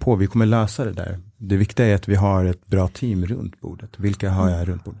vad som är på, vi kommer lösa det där. Det viktiga är att vi har ett bra team runt bordet. Vilka har jag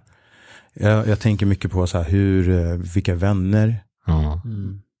runt bordet? Jag tänker mycket på så här, vilka vänner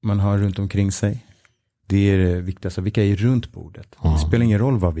man har runt omkring sig. Det är det viktigaste. Vilka är runt bordet? Det spelar ingen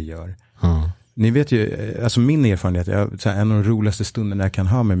roll vad vi gör. Ni vet ju, alltså min erfarenhet, en av de roligaste stunderna jag kan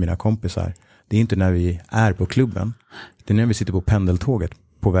ha med mina kompisar, det är inte när vi är på klubben. Det är när vi sitter på pendeltåget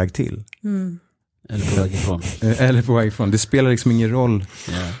på väg till. Eller på väg ifrån. Eller på väg ifrån. Det spelar liksom ingen roll.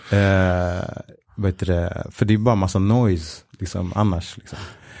 Vad heter det? För det är bara massa noise liksom, annars. Liksom.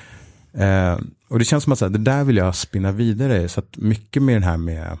 Och det känns som att så här, det där vill jag spinna vidare. Så att mycket med den här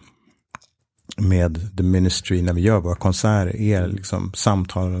med the ministry när vi gör våra konserter är liksom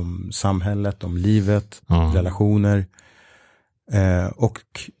samtal om samhället, om livet, relationer. Och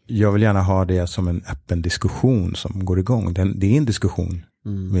jag vill gärna ha det som en öppen diskussion som går igång. Det är en diskussion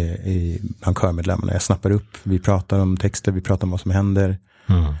bland körmedlemmarna. Jag snappar upp, vi pratar om texter, vi pratar om vad som händer.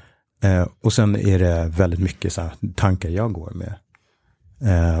 Och sen är det väldigt mycket så här tankar jag går med.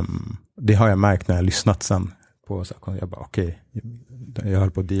 Det har jag märkt när jag har lyssnat sen på. Så jag bara okej. Jag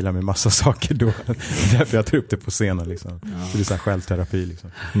höll på att deala med massa saker då. Därför jag tar upp det på scenen liksom. Så det är så här självterapi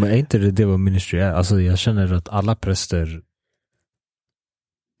liksom. Men är inte det vad ministry är? Alltså jag känner att alla präster,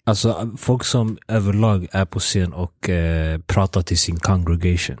 alltså folk som överlag är på scen och pratar till sin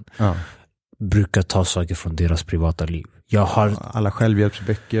congregation brukar ta saker från deras privata liv. Jag har alla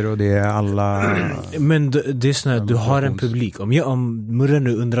självhjälpsböcker och det är alla. Men det är sån här, du har en publik. Om Murre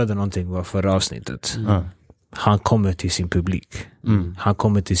nu undrade någonting var förra avsnittet. Han kommer till sin publik. Han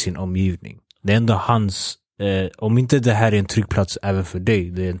kommer till sin omgivning. Det är ändå hans, om inte det här är en trygg plats även för dig,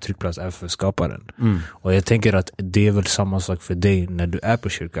 det är en trygg plats även för skaparen. Och jag tänker att det är väl samma sak för dig när du är på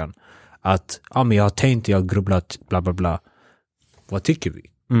kyrkan. Att men jag har tänkt, jag har grubblat, bla bla bla. Vad tycker vi?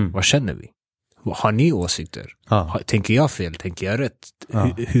 Vad känner vi? Har ni åsikter? Tänker jag fel? Tänker jag rätt?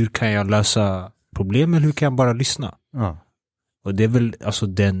 Hur kan jag lösa problemen? Hur kan jag bara lyssna? Och det är väl alltså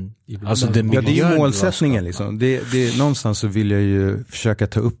den det är ju målsättningen liksom. Det någonstans så vill jag ju försöka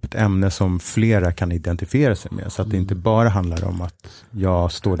ta upp ett ämne som flera kan identifiera sig med, så att det inte bara handlar om att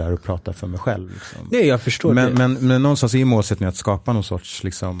jag står där och pratar för mig själv liksom. Nej, jag förstår det. Men någonstans är målsättningen att skapa någon sorts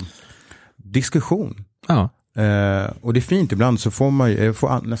liksom diskussion. Och det är fint, ibland så får man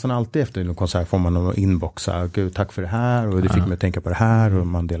nästan alltid efter en konsert får man någon inboxa, gud tack för det här och det fick mig att tänka på det här, och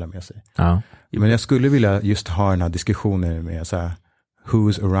man delar med sig. Men jag skulle vilja just ha den här diskussionen med så här,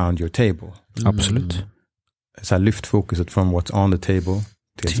 who's around your table. Absolut. Så här, lyft fokuset från what's on the table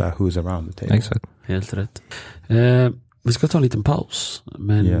till så här, who's around the table. Exakt. Helt rätt. Vi ska ta en liten paus,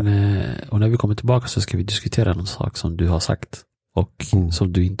 men och när vi kommer tillbaka så ska vi diskutera någon sak som du har sagt och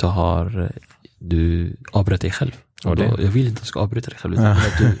som du inte har. Du avbröt dig själv. Jag vill inte att du ska avbryta dig själv, utan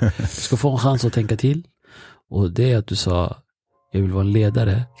att du ska få en chans att tänka till. Och det är att du sa, jag vill vara en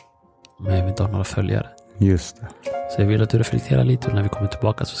ledare, men jag vill inte ha några följare. Just det. Så jag vill att du reflekterar lite, och när vi kommer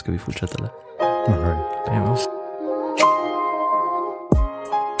tillbaka så ska vi fortsätta det.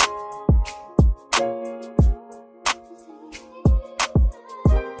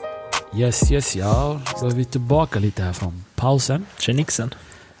 Yes, ja. Då är vi tillbaka lite här från pausen. Tjenixen.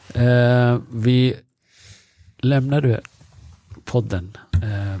 Vi lämnade podden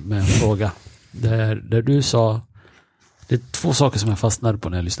med en fråga där du sa, det är 2 saker som jag fastnade på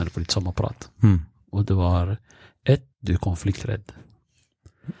när jag lyssnade på ditt sommarprat. Och det var 1, du är konflikträdd.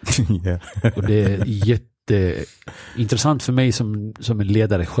 Och det är jätteintressant för mig som en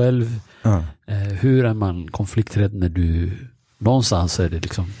ledare själv. Hur är man konflikträdd när du någonstans är det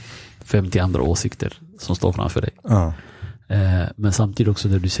liksom 50 andra åsikter som står framför dig. Men samtidigt också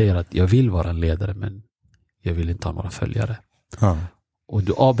där du säger att jag vill vara en ledare, men jag vill inte ha några följare. Och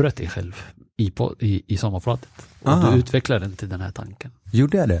du avbröt dig själv i sommarpratet. Och du utvecklade den till den här tanken.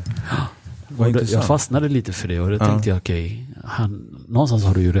 Gjorde jag det? Jag fastnade lite för det, och då tänkte jag okej, någonstans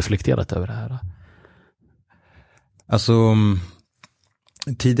har du ju reflekterat över det här. Alltså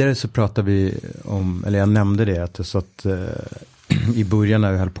tidigare så pratade vi om, eller jag nämnde det, att så att i början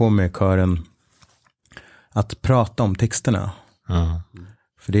när jag höll på med kören, att prata om texterna.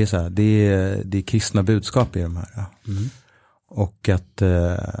 För det är så här, det är kristna budskap i de här. Och att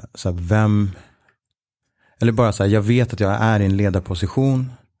så här, eller bara så här, jag vet att jag är i en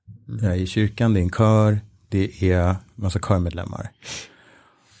ledarposition. Jag är i kyrkan, det är en kör, det är massa körmedlemmar.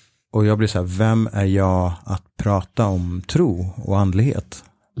 Och jag blir så här, vem är jag att prata om tro och andlighet?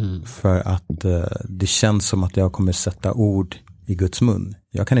 För att det känns som att jag kommer sätta ord i Guds mun.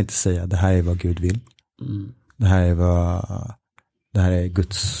 Jag kan inte säga, det här är vad Gud vill. Det här är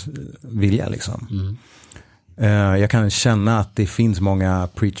Guds vilja liksom. Jag kan känna att det finns många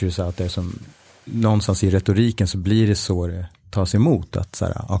preachers out there som någonstans i retoriken så blir det så det tas emot, att så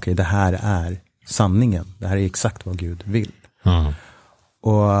här, okej, det här är sanningen. Det här är exakt vad Gud vill.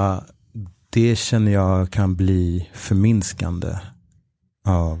 Och det känner jag kan bli förminskande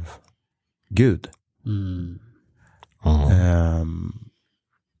av Gud.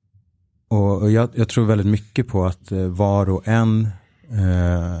 Och jag tror väldigt mycket på att var och en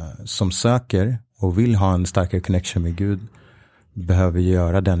som söker och vill ha en starkare connection med Gud behöver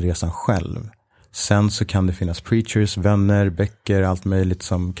göra den resan själv. Sen så kan det finnas preachers, vänner, böcker, allt möjligt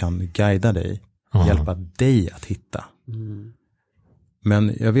som kan guida dig, hjälpa dig att hitta.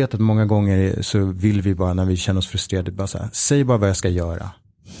 Men jag vet att många gånger så vill vi bara, när vi känner oss frustrerade, bara så här, säg bara vad jag ska göra.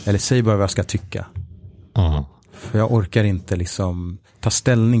 Eller säg bara vad jag ska tycka. För jag orkar inte liksom ta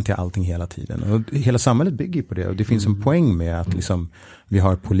ställning till allting hela tiden. Och hela samhället bygger på det. Och det finns en poäng med att liksom, vi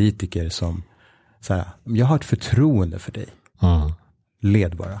har politiker som så här, jag har ett förtroende för dig.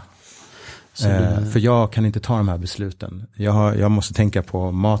 Led bara. För jag kan inte ta de här besluten. Jag måste tänka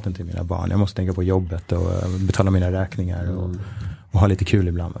på maten till mina barn. Jag måste tänka på jobbet och betala mina räkningar och ha lite kul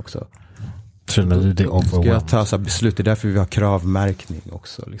ibland också. Känner du dig Ska overwhelmed? jag ta så här beslut? Det är därför vi har kravmärkning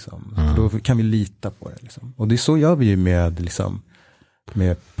också. Liksom. Då kan vi lita på det. Liksom. Och det är så gör vi ju med, liksom,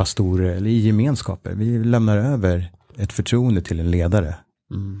 med pastorer eller i gemenskaper. Vi lämnar över ett förtroende till en ledare.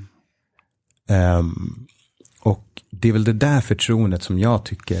 Och det är väl det där förtroendet som jag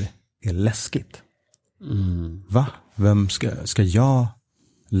tycker är läskigt. Va? Vem ska jag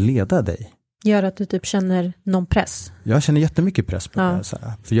leda dig? Gör att du typ känner någon press. Jag känner jättemycket press på det. Så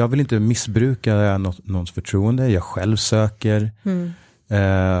här. För jag vill inte missbruka någons förtroende. Jag själv söker.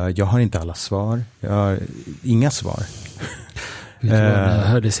 Jag har inte alla svar. Jag har inga svar. När jag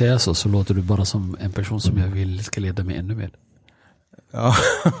hör dig säga så låter du bara som en person som jag vill ska leda mig ännu mer.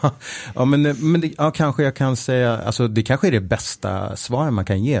 Ja, men det, kanske jag kan säga, alltså det kanske är det bästa svaret man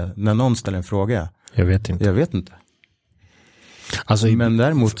kan ge när någon ställer en fråga. Jag vet inte. Alltså, men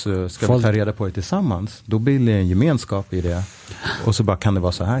däremot så ska vi ta reda på det tillsammans. Då blir det en gemenskap i det. Och så bara, kan det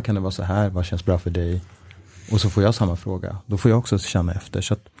vara så här, kan det vara så här, vad känns bra för dig? Och så får jag samma fråga. Då får jag också känna efter.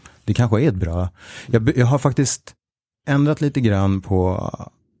 Så att det kanske är ett bra. Jag har faktiskt ändrat lite grann på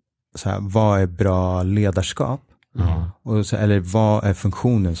så här, vad är bra ledarskap? Och så, eller vad är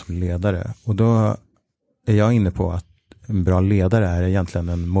funktionen som ledare? Och då är jag inne på att en bra ledare är egentligen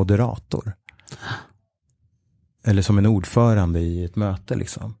en moderator. Eller som en ordförande i ett möte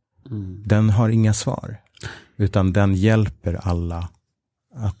liksom. Den har inga svar. Utan den hjälper alla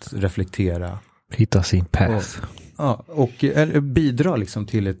att reflektera. Hitta sin path. Och bidra liksom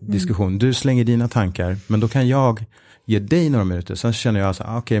till ett diskussion. Du slänger dina tankar, men då kan jag ge dig några minuter. Sen känner jag så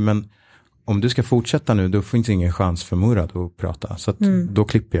här, okej, men om du ska fortsätta nu, då finns ingen chans för Murad att prata. Så att då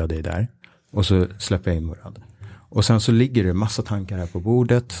klipper jag dig där. Och så släpper jag in Murad. Och sen så ligger det massa tankar här på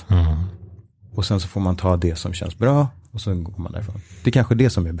bordet. Och sen så får man ta det som känns bra. Och så går man därifrån. Det är kanske det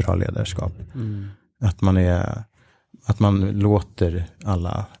som är bra ledarskap. Att man låter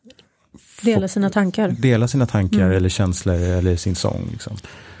alla dela sina tankar. Eller känslor eller sin sång. Liksom.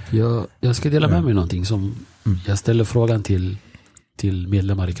 Jag ska dela med mig någonting som jag ställer frågan till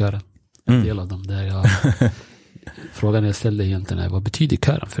medlemmar i kören. En del av dem där frågan jag ställde egentligen är, vad betyder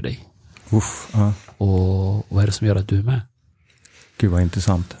kören för dig? Och vad är det som gör att du är med? Gud vad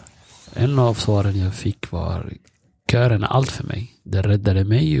intressant. En av svaren jag fick var, kören är allt för mig. Det räddade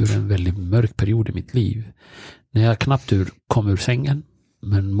mig ur en väldigt mörk period i mitt liv. När jag knappt kom ur sängen,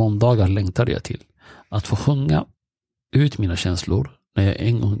 men måndagar längtade jag till att få sjunga ut mina känslor när jag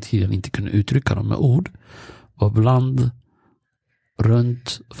en gång i tiden inte kunde uttrycka dem med ord. Och bland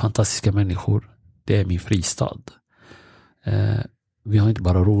runt fantastiska människor, det är min fristad. Vi har inte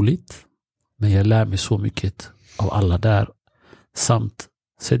bara roligt, men jag lär mig så mycket av alla där, samt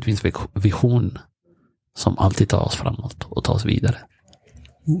Sedvins vision som alltid tar oss framåt och tar oss vidare.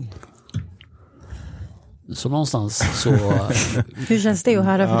 Så någonstans så... Hur känns det att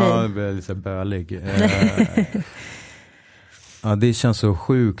höra för dig? Ja, det är lite bölig. Ja, det känns så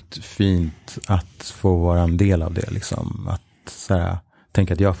sjukt fint att få vara en del av det. Liksom. Att så här,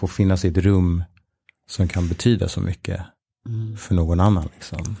 tänka att jag får finnas i ett rum som kan betyda så mycket för någon annan.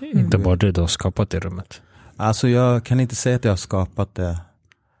 Liksom. Inte bara du har skapat det rummet. Alltså jag kan inte säga att jag har skapat det.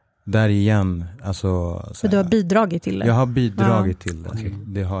 Där igen. Alltså, så du har bidragit till det? Jag har bidragit till det. Okay.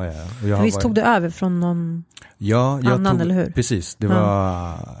 Det har jag. Och jag visst tog du över från någon annan, eller hur? Precis. Det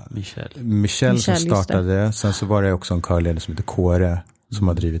var Michel som startade. Sen så var det också en körledare som heter Kåre som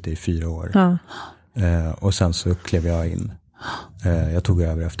har drivit det i 4 år. Och sen så klev jag in. Jag tog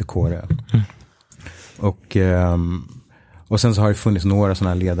över efter Kåre. Och sen så har det funnits några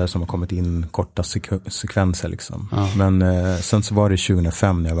sådana här ledare som har kommit in korta sekvenser liksom. Men sen så var det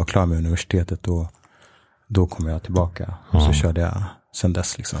 2005 när jag var klar med universitetet, då kom jag tillbaka. Och så körde jag sen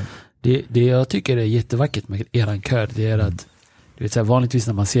dess liksom. Det jag tycker är jättevackert med eran kör, det är att du vet, så här, vanligtvis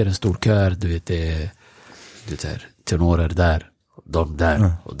när man ser en stor kör, du vet så här, tenorer där, de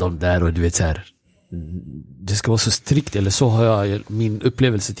där och de där, och du vet så här, det ska vara så strikt, eller så har jag min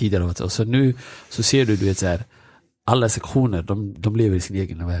upplevelse tidigare. Och så nu så ser du vet så här, alla sektioner, de lever i sin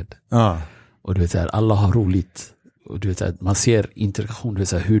egen värld. Och du vet så här, alla har roligt. Och du vet så här, man ser interaktion, du vet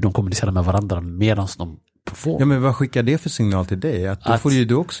så här, hur de kommunicerar med varandra medan de performar. Ja, men vad skickar det för signal till dig? Att då får ju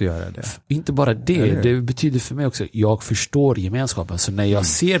du också göra det. Inte bara det betyder för mig också, jag förstår gemenskapen. Så när jag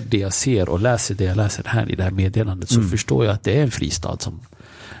ser det jag ser och läser det jag läser här i det här meddelandet, så förstår jag att det är en fristad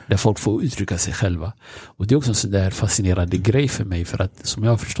där folk får uttrycka sig själva. Och det är också en sån där fascinerande grej för mig, för att som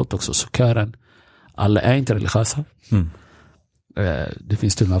jag har förstått också, så kören, alla är inte religiösa. Det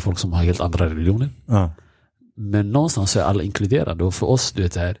finns till och med folk som har helt andra religioner. Men någonstans är alla inkluderade. Och för oss, du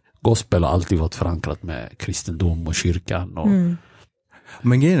vet här, gospel har alltid varit förankrat med kristendom och kyrkan. Och...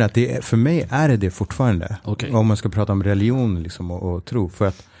 Men grejen är att för mig är det fortfarande. Okay. Om man ska prata om religion liksom, och tro. För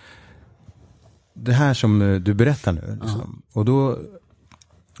att det här som du berättar nu. Liksom. Och då...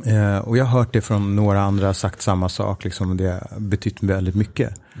 och jag har hört det från några andra sagt samma sak. Liksom, det har betytt väldigt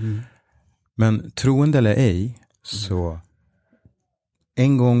mycket. Men troende eller ej, så...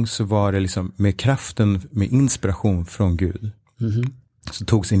 En gång så var det liksom med kraften, med inspiration från Gud. Så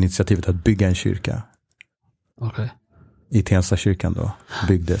togs initiativet att bygga en kyrka. Okay. I Tensta kyrkan då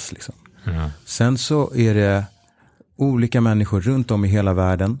byggdes liksom. Sen så är det olika människor runt om i hela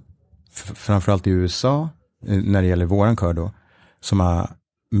världen, framförallt i USA, när det gäller våran kör då, som har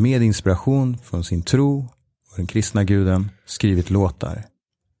med inspiration från sin tro och den kristna guden skrivit låtar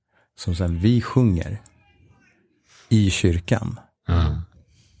som sen vi sjunger i kyrkan.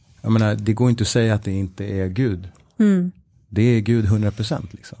 Jag menar, det går inte att säga att det inte är Gud. Det är Gud 100%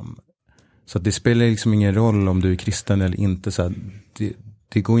 liksom. Så att det spelar liksom ingen roll om du är kristen eller inte. Så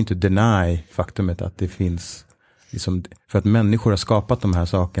det går inte att deny faktumet att det finns liksom, för att människor har skapat de här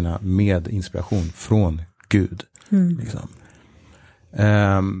sakerna med inspiration från Gud. Liksom.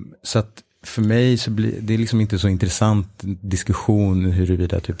 Så att för mig så blir det liksom inte så intressant diskussion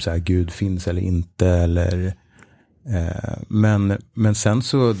huruvida typ så här Gud finns eller inte eller men sen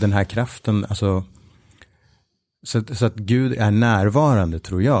så den här kraften, alltså så att Gud är närvarande,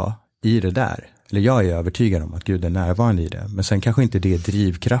 tror jag, i det där. Eller jag är övertygad om att Gud är närvarande i det. Men sen kanske inte det är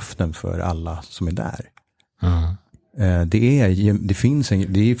drivkraften för alla som är där. Det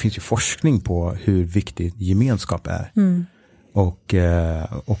finns ju forskning på hur viktigt gemenskap är. Och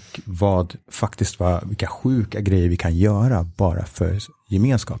vad faktiskt vilka sjuka grejer vi kan göra bara för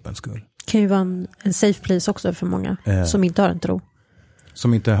gemenskapens skull. Det kan ju vara en safe place också för många som inte har en tro.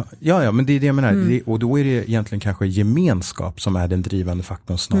 Som inte, ja, men det är det jag menar. Och då är det egentligen kanske gemenskap som är den drivande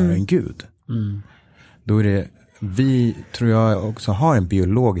faktorn snarare än Gud. Då är det, vi tror jag också har en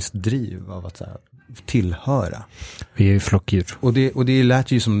biologisk driv av att så här, tillhöra. Vi är ju flockdjur. Och det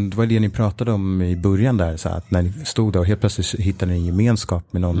lät ju som, det var det ni pratade om i början där, så att när ni stod där och helt plötsligt hittade en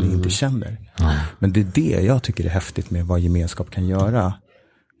gemenskap med någon ni inte känner. Men det är det jag tycker är häftigt med vad gemenskap kan göra.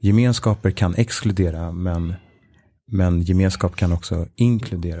 Gemenskaper kan exkludera, men gemenskap kan också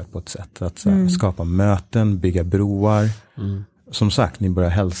inkludera på ett sätt. Att skapa möten, bygga broar. Som sagt, ni börjar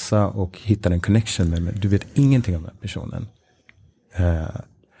hälsa och hitta en connection med. Du vet ingenting om den personen.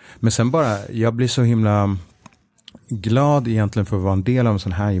 Men sen bara, jag blir så himla glad egentligen för att vara en del av en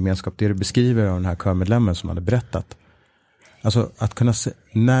sån här gemenskap. Det du beskriver av den här körmedlemmen som hade berättat. Alltså att kunna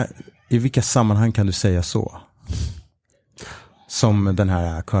i vilka sammanhang kan du säga så? Som den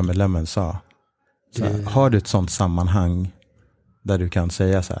här körmedlemmen sa. Har du ett sånt sammanhang där du kan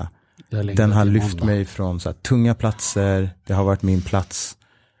säga så här, den har lyft mig från så här, tunga platser, det har varit min plats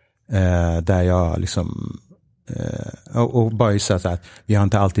där jag liksom och bara säga så här, att vi har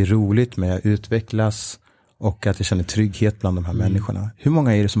inte alltid roligt, men jag utvecklas och att jag känner trygghet bland de här människorna. Hur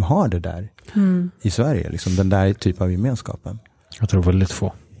många är det som har det där i Sverige, liksom den där typen av gemenskapen? Jag tror väldigt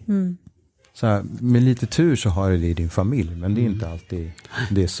få. Så här, med lite tur så har du det i din familj, men det är inte alltid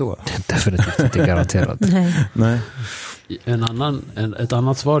det är så. Det är definitivt inte garanterat. Nej. Ett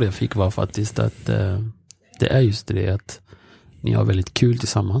annat svar jag fick var faktiskt att det är just det att ni har väldigt kul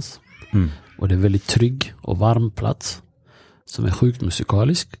tillsammans. Och det är väldigt trygg och varm plats som är sjukt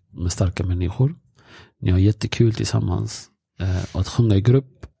musikalisk med starka människor. Ni har jättekul tillsammans. Och att sjunga i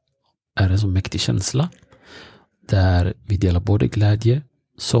grupp är en så mäktig känsla där vi delar både glädje,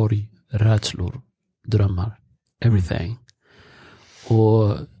 sorg, rädslor, drömmar, everything.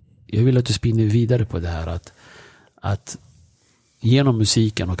 Och jag vill att du spinner vidare på det här att genom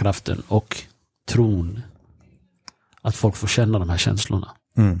musiken och kraften och tron att folk får känna de här känslorna.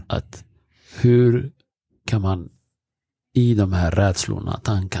 Att hur kan man i de här rädslorna,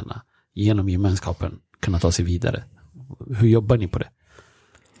 tankarna, genom gemenskapen kunna ta sig vidare? Hur jobbar ni på det?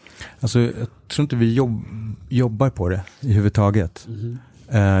 Alltså, jag tror inte vi jobbar på det i huvudtaget.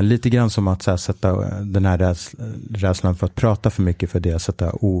 Lite grann som att så här, sätta den här rädslan för att prata för mycket, för det att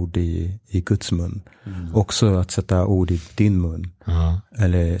sätta ord i Guds mun. Också att sätta ord i din mun.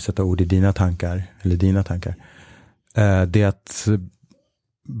 Eller sätta ord i dina tankar. Det att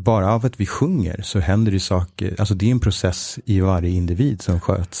bara av att vi sjunger så händer det saker. Alltså det är en process i varje individ som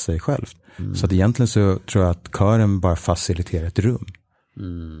sköter sig själv. Så att egentligen så tror jag att kören bara faciliterar ett rum.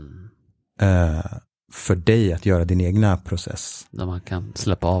 För dig att göra din egna process. Där man kan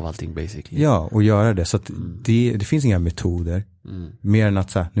släppa av allting basically. Ja, och göra det. Så att det finns inga metoder. Mer än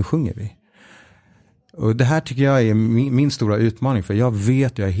att så här, nu sjunger vi. Och det här tycker jag är min stora utmaning. För jag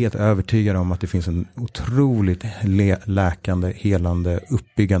är helt övertygad om att det finns en otroligt läkande, helande,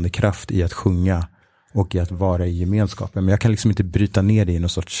 uppbyggande kraft i att sjunga. Och i att vara i gemenskapen. Men jag kan liksom inte bryta ner det i någon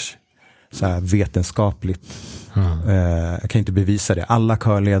sorts så här vetenskapligt. Jag kan inte bevisa det. Alla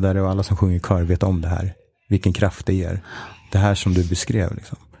körledare och alla som sjunger kör vet om det här. Vilken kraft det ger. Det här som du beskrev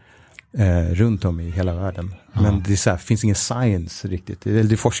liksom. Runt om i hela världen. Men det är så här, finns ingen science riktigt.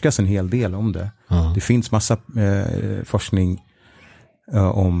 Det forskas en hel del om det. Det finns massa forskning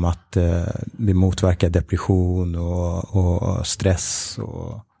om att det motverkar depression och stress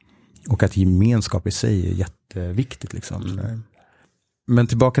och att gemenskap i sig är jätteviktigt liksom. Men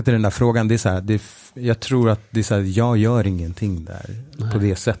tillbaka till den där frågan, det är så här, jag tror att det är så här, jag gör ingenting där på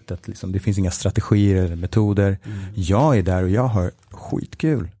det sättet liksom. Det finns inga strategier eller metoder. Jag är där och jag har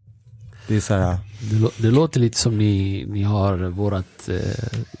skitkul. Det är så här, det låter lite som ni har vårat,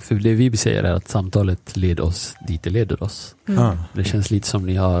 för det vi säger är att samtalet leder oss dit det leder oss. Det känns lite som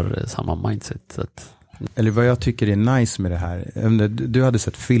ni har samma mindset. Att... Eller vad jag tycker är nice med det här, du hade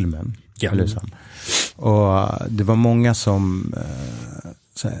sett filmen, eller så. Och det var många som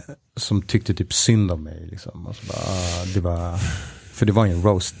tyckte typ synd om mig liksom. Och så bara, för det var ju en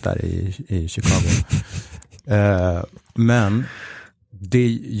roast där i Chicago. Men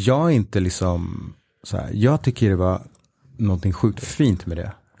det jag inte liksom så här, jag tycker det var någonting sjukt fint med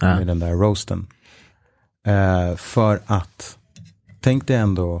det, med den där roasten. För att tänk dig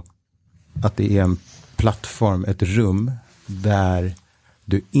ändå att det är en plattform, ett rum där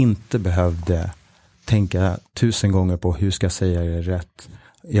du inte behövde tänka 1000 gånger på hur ska jag säga det rätt.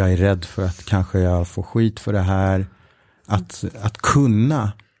 Jag är rädd för att kanske jag får skit för det här. Att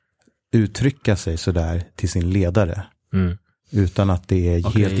kunna uttrycka sig så där till sin ledare. Utan att det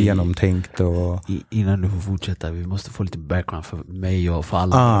är helt genomtänkt. Och... Innan du får fortsätta, vi måste få lite background för mig och för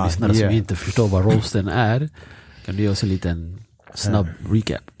alla lyssnare som inte förstår vad roasten är. Kan du ge oss en liten snabb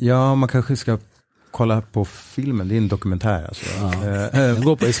recap? Ja, man kanske ska kolla på filmen, det är en dokumentär alltså. Den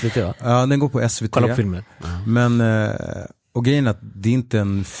går på SVT, va? Ja, den går på SVT. Kolla på filmen. Men och grejen är att det är inte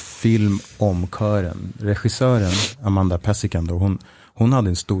en film om kören. Regissören Amanda Pessikand, hon hade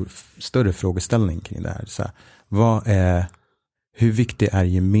en större frågeställning kring det här. Så här, hur viktig är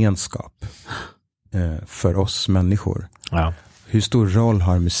gemenskap för oss människor? Ja. Hur stor roll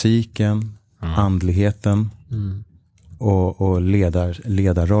har musiken, andligheten och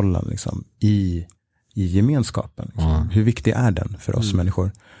ledarrollen liksom, i gemenskapen? Liksom. Hur viktig är den för oss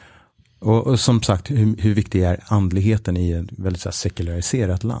människor? Och som sagt, hur viktig är andligheten i ett väldigt så här,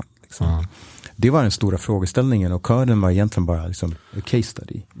 sekulariserat land? Liksom. Det var den stora frågeställningen, och kören var egentligen bara liksom, a case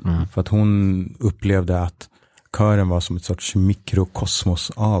study. För att hon upplevde att kören var som ett sorts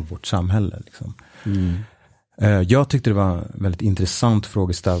mikrokosmos av vårt samhälle. Liksom. Jag tyckte det var en väldigt intressant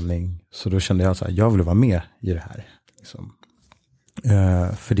frågeställning, så då kände jag att jag vill vara med i det här. Liksom.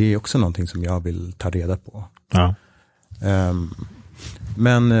 För det är också någonting som jag vill ta reda på. Ja.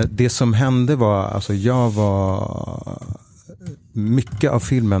 Men det som hände var, alltså mycket av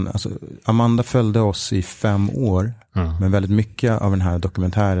filmen, alltså Amanda följde oss i 5 år, men väldigt mycket av den här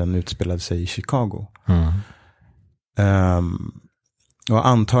dokumentären utspelade sig i Chicago. Och jag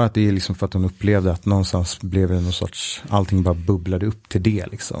antar att det är liksom för att hon upplevde att någonstans blev det någon sorts, allting bara bubblade upp till det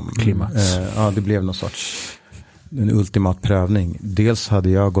liksom. Klimax. Ja, det blev någon sorts en ultimat prövning. Dels hade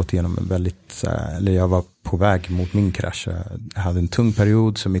jag gått igenom en väldigt, eller jag var på väg mot min krasch. Jag hade en tung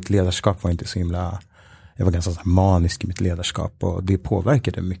period, så mitt ledarskap var inte så himla, jag var ganska manisk i mitt ledarskap, och det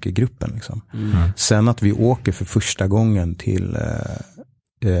påverkade mycket gruppen liksom. Sen att vi åker för första gången till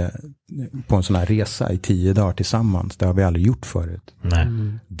på en sån här resa i 10 dagar tillsammans, det har vi aldrig gjort förut.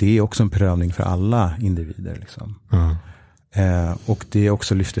 Det är också en prövning för alla individer liksom. Och det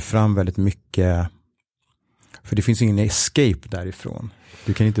också lyfter fram väldigt mycket, för det finns ingen escape därifrån.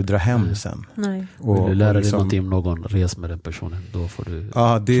 Du kan inte dra hem sen. Nej. Vill du lära dig någonting om någon res med den personen, då får du...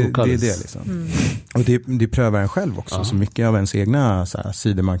 Ja, det är det liksom. Och det prövar en själv också. Så mycket av ens egna så här,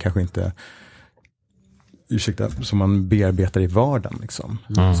 sidor man kanske inte, som man bearbetar i vardagen liksom.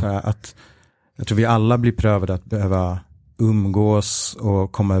 Så här, att jag tror vi alla blir prövade att behöva umgås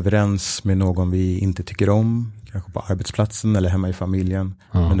och komma överens med någon vi inte tycker om, kanske på arbetsplatsen eller hemma i familjen.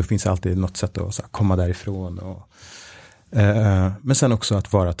 Men då finns alltid något sätt att så här, komma därifrån. Och, men sen också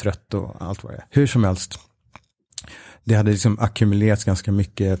att vara trött och allt vad det är. Hur som helst, det hade liksom ackumulerats ganska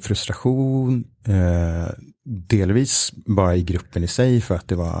mycket frustration, delvis bara i gruppen i sig, för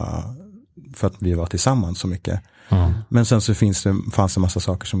att vi var tillsammans så mycket. Men sen så fanns det en massa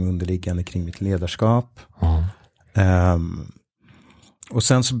saker som var underliggande kring mitt ledarskap. Och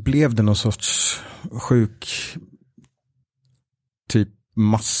sen så blev det någon sorts sjuk typ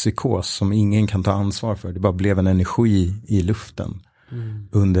masspsykos som ingen kan ta ansvar för. Det bara blev en energi i luften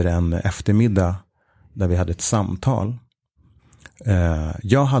under en eftermiddag där vi hade ett samtal.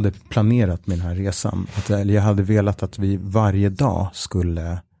 Jag hade planerat med den här resan, jag hade velat att vi varje dag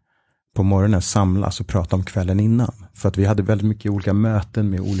skulle på morgonen samlas och prata om kvällen innan. För att vi hade väldigt mycket olika möten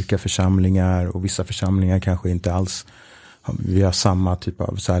med olika församlingar, och vissa församlingar kanske inte alls, vi har samma typ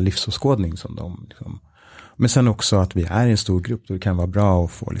av så här livsåskådning som de. Liksom. Men sen också att vi är i en stor grupp, då det kan vara bra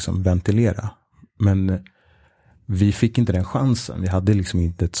att få liksom ventilera. Men vi fick inte den chansen. Vi hade liksom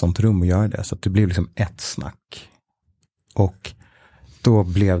inte ett sånt rum att göra det. Så att det blev liksom ett snack. Och då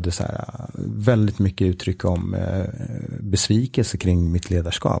blev det så här väldigt mycket uttryck om besvikelse kring mitt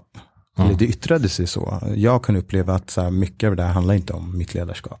ledarskap. Eller det yttrade sig så. Jag kan uppleva att så här, mycket av det här handlar inte om mitt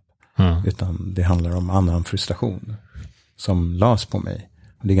ledarskap. Utan det handlar om annan frustration som lades på mig.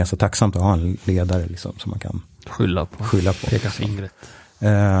 Och det är ganska tacksamt att ha en ledare liksom, som man kan skylla på. Peka fingret.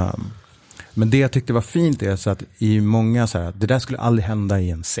 Men det jag tyckte var fint är så att i många så här, det där skulle aldrig hända i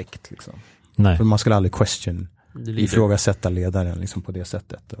en sekt liksom. Nej. För man skulle aldrig ifrågasätta ledaren liksom, på det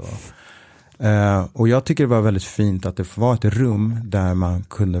sättet. Och jag tycker det var väldigt fint att det var ett rum där man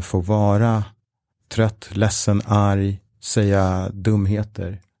kunde få vara trött, ledsen, arg, säga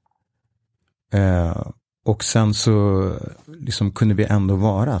dumheter. Och sen så liksom kunde vi ändå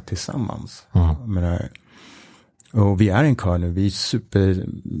vara tillsammans. Och vi är en kör nu, vi är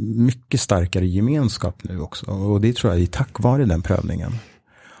mycket starkare gemenskap nu också. Och det tror jag är tack vare den prövningen.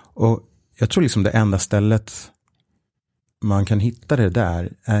 Och jag tror liksom det enda stället man kan hitta det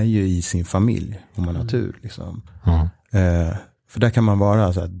där är ju i sin familj, om man har tur liksom. För där kan man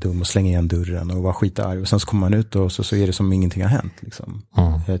vara så här dum och slänga igen dörren och vara skitarg, och sen så kommer man ut och så är det som ingenting har hänt liksom,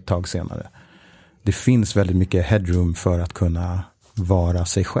 ett tag senare. Det finns väldigt mycket headroom för att kunna vara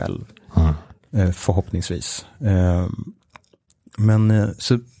sig själv, förhoppningsvis. Men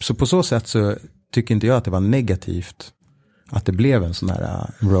så på så sätt så tycker inte jag att det var negativt att det blev en sån här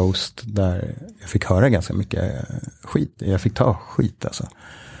roast där jag fick höra ganska mycket skit. Jag fick ta skit alltså.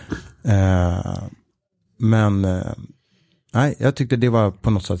 Men nej, jag tyckte det var på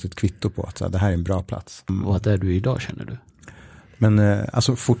något sätt ett kvitto på att så här, det här är en bra plats. Vad är du idag, känner du? Men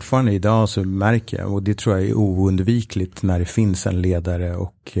alltså fortfarande idag så märker jag, och det tror jag är oundvikligt när det finns en ledare,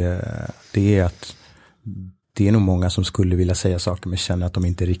 och det är att det är nog många som skulle vilja säga saker men känner att de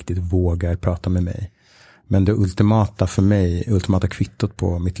inte riktigt vågar prata med mig. Men det ultimata för mig, ultimata kvittot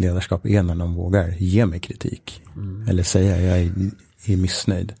på mitt ledarskap är när de vågar ge mig kritik. Eller säga jag är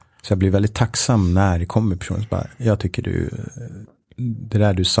missnöjd. Så jag blir väldigt tacksam när det kommer personer som bara, jag tycker det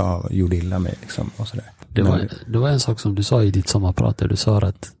där du sa gjorde illa mig liksom, och sådär. Det var en sak som du sa i ditt sommarprat, där du sa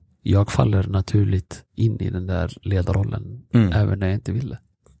att jag faller naturligt in i den där ledarrollen även när jag inte ville.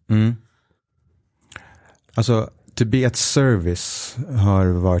 Alltså to be at service har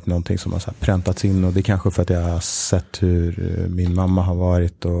varit någonting som har så här präntats in, och det är kanske för att jag har sett hur min mamma har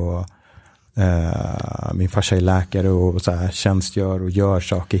varit, och min farsa är läkare och så här tjänstgör och gör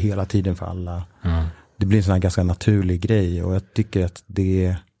saker hela tiden för alla. Det blir en sån här ganska naturlig grej, och jag tycker att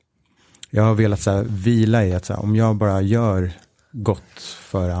jag har velat så här vila i att så här, om jag bara gör gott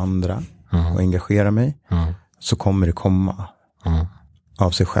för andra och engagerar mig, så kommer det komma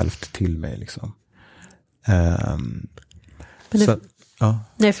av sig självt till mig liksom.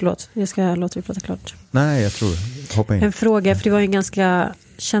 Nej, förlåt. Jag ska låta dig prata klart. Nej, jag tror. Hoppa in. En fråga, för det var en ganska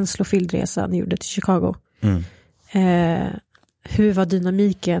känslofylld resa ni gjorde till Chicago. Hur var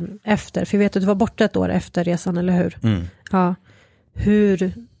dynamiken efter? För jag vet att du var borta ett år efter resan, eller hur? Ja.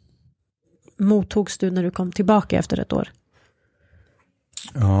 Hur mottogs du när du kom tillbaka efter ett år?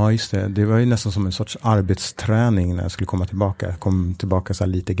 Ja, just det. Det var ju nästan som en sorts arbetsträning när jag skulle komma tillbaka. Jag kom tillbaka så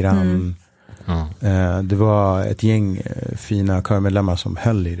här lite grann. Det var ett gäng fina körmedlemmar som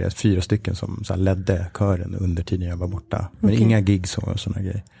höll i det. 4 stycken som så här ledde kören under tiden jag var borta. Men inga gigs och sådana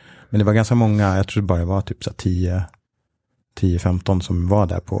grejer. Men det var ganska många, jag tror det bara var typ så 10-15 som var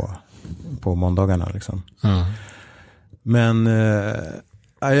där på måndagarna liksom. Men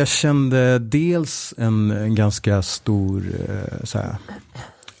jag kände dels en ganska stor så här,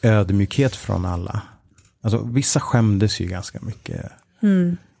 ödmjukhet från alla. Alltså vissa skämdes ju ganska mycket.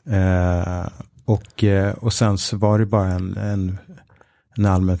 Och sen så var det bara en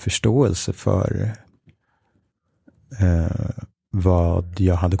allmän förståelse för vad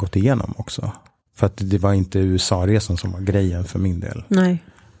jag hade gått igenom också. För att det var inte USA-resan som var grejen för min del. Nej.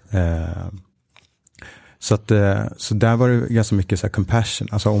 Så där var det ganska mycket så här compassion,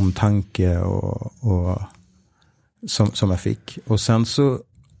 alltså omtanke och som jag fick. Och sen så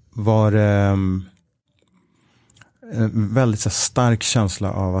var det en väldigt så här stark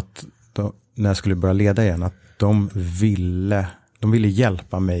känsla av att när jag skulle börja leda igen, att de ville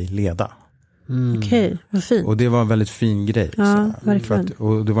hjälpa mig leda. Okej, vad fint. Och det var en väldigt fin grej. Ja, verkligen.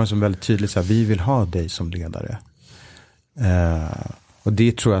 Och det var så väldigt tydligt så här, vi vill ha dig som ledare. Och Och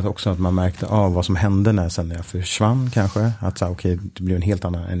det tror jag också att man märkte av vad som hände när jag försvann kanske. Att så, okej, det blev en helt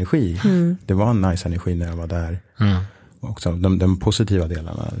annan energi. Det var en nice energi när jag var där. Också de positiva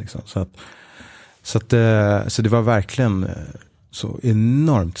delarna. Liksom. Så det var verkligen så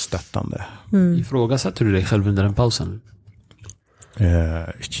enormt stöttande. Ifrågasatte du dig själv under den pausen?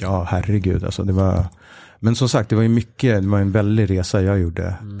 Ja, herregud. Alltså, det var... Men som sagt, det var en väldig resa jag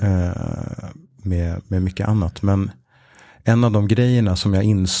gjorde. Med mycket annat. Men en av de grejerna som jag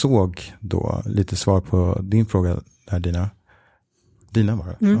insåg då, lite svar på din fråga där, Dina var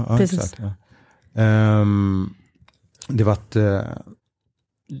det? Ja, exakt. Ja. Det var att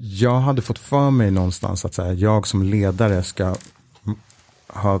jag hade fått för mig någonstans att säga, jag som ledare ska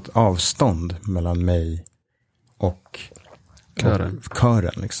ha ett avstånd mellan mig och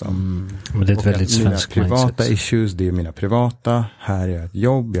kören liksom. Men det är ett väldigt svenskt mina privata mindset. Issues, det är mina privata. Här är ett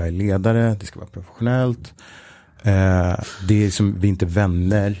jobb, jag är ledare, det ska vara professionellt. Det är som vi är inte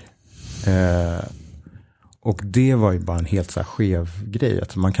vänner. Och det var ju bara en helt så här skev grej.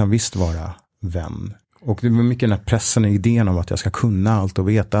 Att man kan visst vara vän. Och det var mycket den här pressen och idén om att jag ska kunna allt och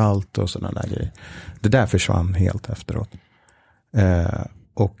veta allt och sådana där grejer. Det där försvann helt efteråt.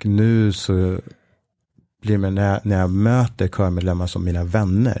 Och nu så blir det när jag möter körmedlemmar som mina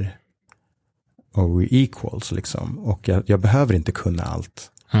vänner och equals liksom. Och jag behöver inte kunna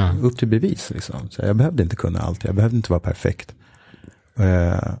allt. Upp till bevis liksom. Så jag behövde inte kunna allt. Jag behövde inte vara perfekt.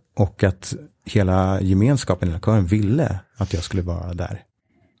 Och att hela gemenskapen i kören ville att jag skulle vara där.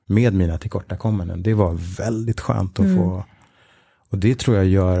 Med mina tillkortakommanden. Det var väldigt skönt att få. Och det tror jag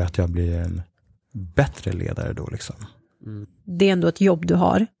gör att jag blir en bättre ledare då liksom. Det är ändå ett jobb du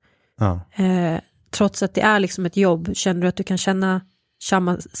har. Ja. Trots att det är liksom ett jobb, känner du att du kan känna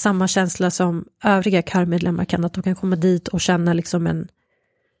samma känsla som övriga körmedlemmar kan, att de kan komma dit och känna liksom en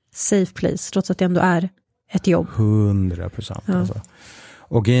safe place, trots att det ändå är ett jobb? 100%. Alltså.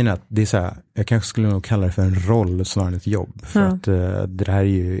 Och grejen är att det är så här, jag kanske skulle nog kalla det för en roll snarare än ett jobb. För att det här är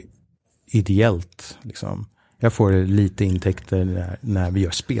ju ideellt. Liksom. Jag får lite intäkter när vi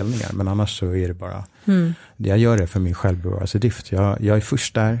gör spelningar, men annars så är det bara... Jag gör det för min självbevarelsedrift. Jag är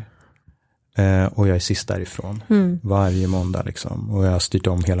först där och jag är sist därifrån. Varje måndag liksom. Och jag har styrt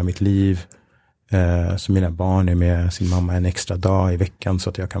om hela mitt liv. Så mina barn är med sin mamma en extra dag i veckan så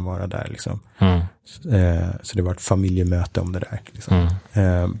att jag kan vara där liksom. Så det var ett familjemöte om det där liksom.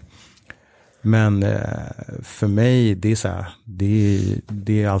 Men för mig det är så här,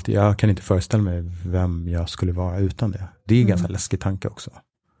 det är alltid, jag kan inte föreställa mig vem jag skulle vara utan det. Det är en ganska läskig tanke också.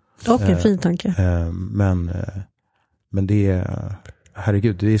 Och en fin tanke. Men det är,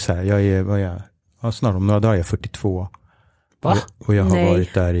 herregud, det är så här, snart om några dagar är jag 42. Va? Och jag har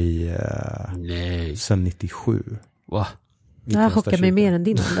varit där i sedan 97. Va? Det här chockar mig mer än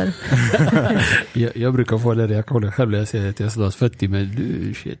din ålder. jag brukar få det reaktionen själv när jag säger att jag slås 40, men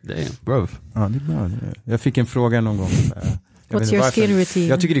du, shit, damn, bro. Ja, det är bra. Jag fick en fråga någon gång. What's your skin routine?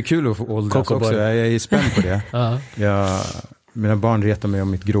 Jag tycker det är kul att få åldras också. Jag är spänd på det. Mina barn retar mig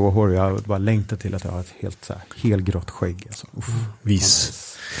om mitt gråhår och jag bara längtar till att jag har ett helt helgrått skägg. Alltså. Vis.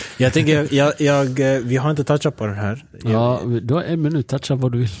 Jag tänker, vi har inte touchat på den här. Du har en minut, toucha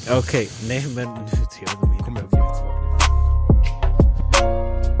vad du vill. Okej, nej men...